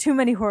there are too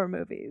many horror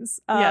movies.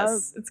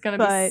 Yes, it's going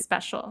to be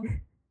special.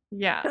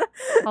 Yeah,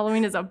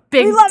 Halloween is a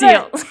big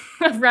deal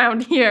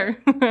around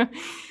here.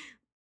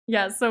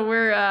 Yeah, so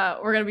we're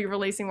gonna be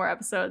releasing more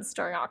episodes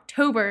during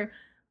October,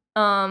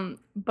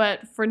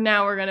 but for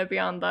now we're gonna be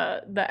on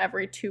the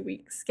every 2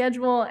 week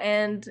schedule,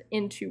 and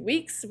in 2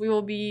 weeks we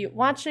will be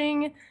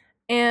watching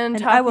and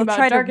talking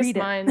about Darkest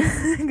Minds,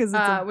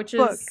 which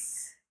book.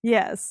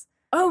 Is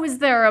Oh, is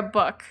there a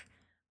book?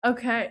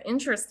 Okay,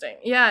 interesting.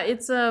 Yeah,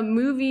 it's a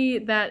movie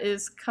that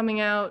is coming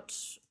out.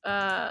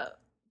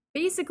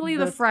 Basically,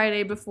 the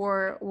Friday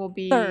before we'll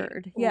be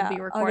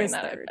recording August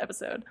that 3rd.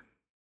 episode.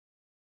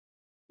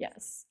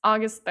 Yes,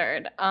 August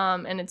 3rd.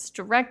 And it's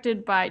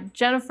directed by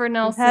Jennifer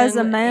Nelson. It has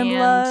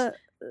Amanda.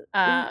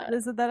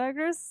 Is it that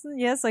actress?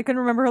 Yes, I couldn't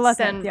remember her last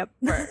name. Yep.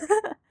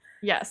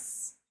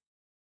 Yes.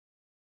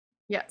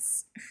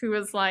 Who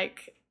is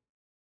like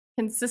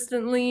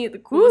consistently the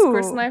coolest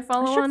person I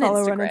follow on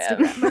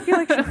Instagram. I feel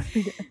like she would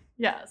be good.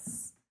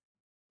 Yes.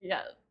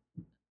 Yeah.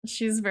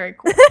 She's very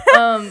cool.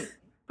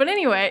 But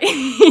anyway,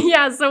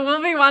 so we'll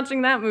be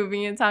watching that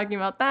movie and talking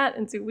about that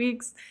in 2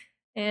 weeks.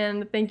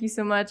 And thank you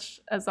so much,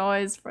 as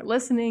always, for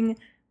listening,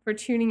 for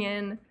tuning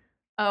in.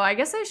 Oh, I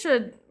guess I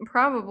should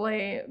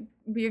probably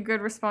be a good,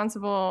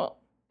 responsible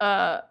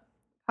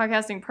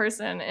podcasting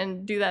person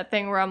and do that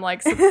thing where I'm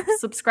like,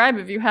 subscribe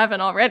if you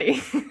haven't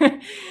already.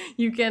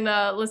 You can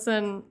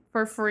listen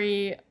for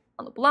free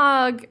on the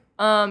blog.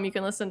 You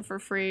can listen for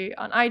free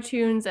on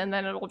iTunes, and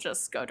then it'll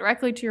just go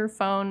directly to your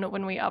phone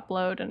when we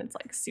upload, and it's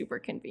like super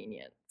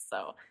convenient.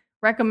 So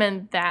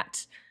recommend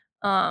that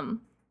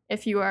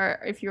if you are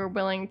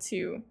willing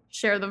to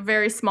share the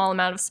very small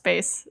amount of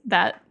space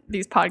that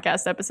these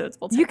podcast episodes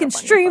will take. You can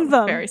stream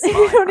them. Very small,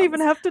 you don't even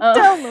have to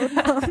download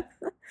them.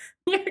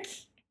 You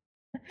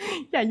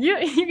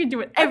can do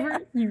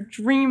whatever you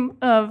dream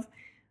of.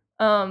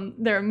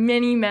 There are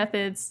many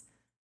methods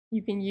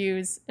you can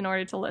use in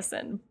order to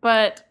listen,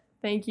 but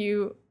thank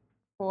you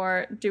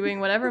for doing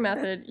whatever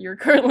method you're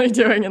currently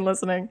doing and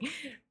listening,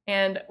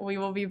 and we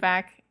will be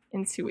back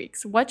in 2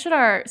 weeks. What should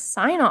our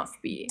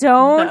sign-off be?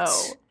 Don't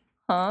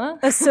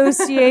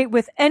associate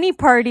with any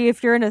party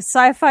if you're in a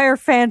sci-fi or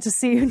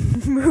fantasy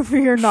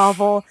movie or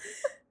novel.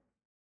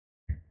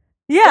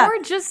 Yeah. Or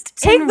just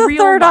take the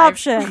third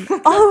option.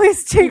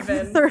 Always take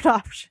the third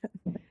option.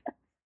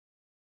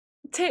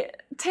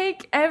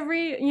 Take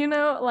every,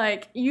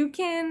 you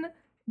can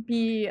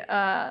be,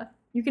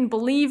 you can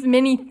believe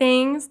many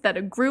things that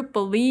a group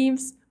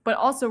believes, but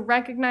also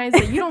recognize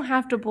that you don't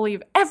have to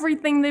believe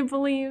everything they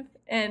believe,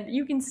 and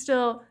you can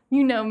still,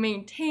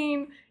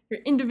 maintain your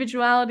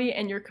individuality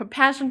and your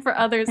compassion for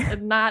others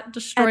and not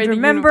destroy the universe.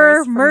 And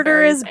remember,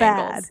 murder is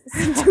bad.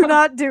 Do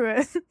not do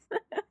it.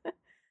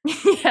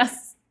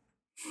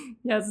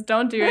 Yes,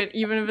 don't do it,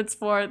 even if it's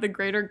for the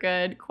greater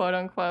good, quote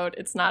unquote.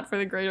 It's not for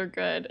the greater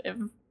good if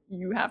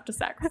you have to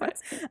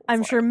sacrifice.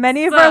 I'm sure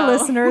many of our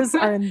listeners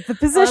are in the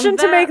position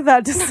to make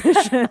that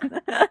decision.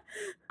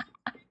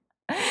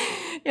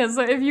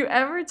 So if you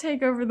ever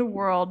take over the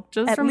world,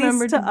 just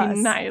remember to be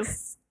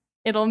nice.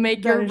 It'll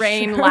make your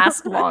reign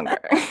last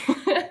longer.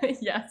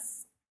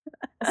 Yes.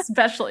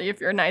 Especially if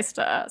you're nice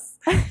to us.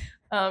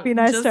 Be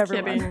nice to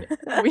everyone.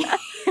 We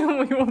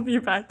will be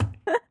back.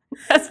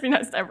 Yes, be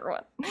nice to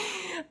everyone.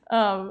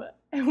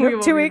 We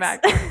will 2 be weeks.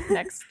 back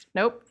next.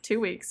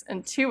 2 weeks.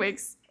 In 2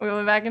 weeks. We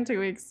will be back in 2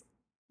 weeks.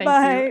 Thank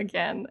Bye. you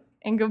again,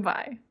 and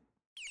goodbye.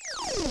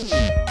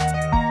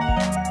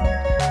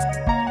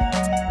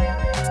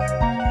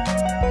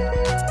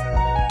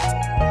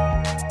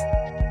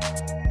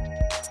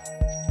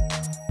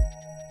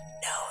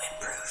 No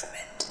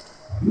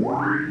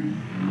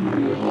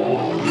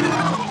improvement.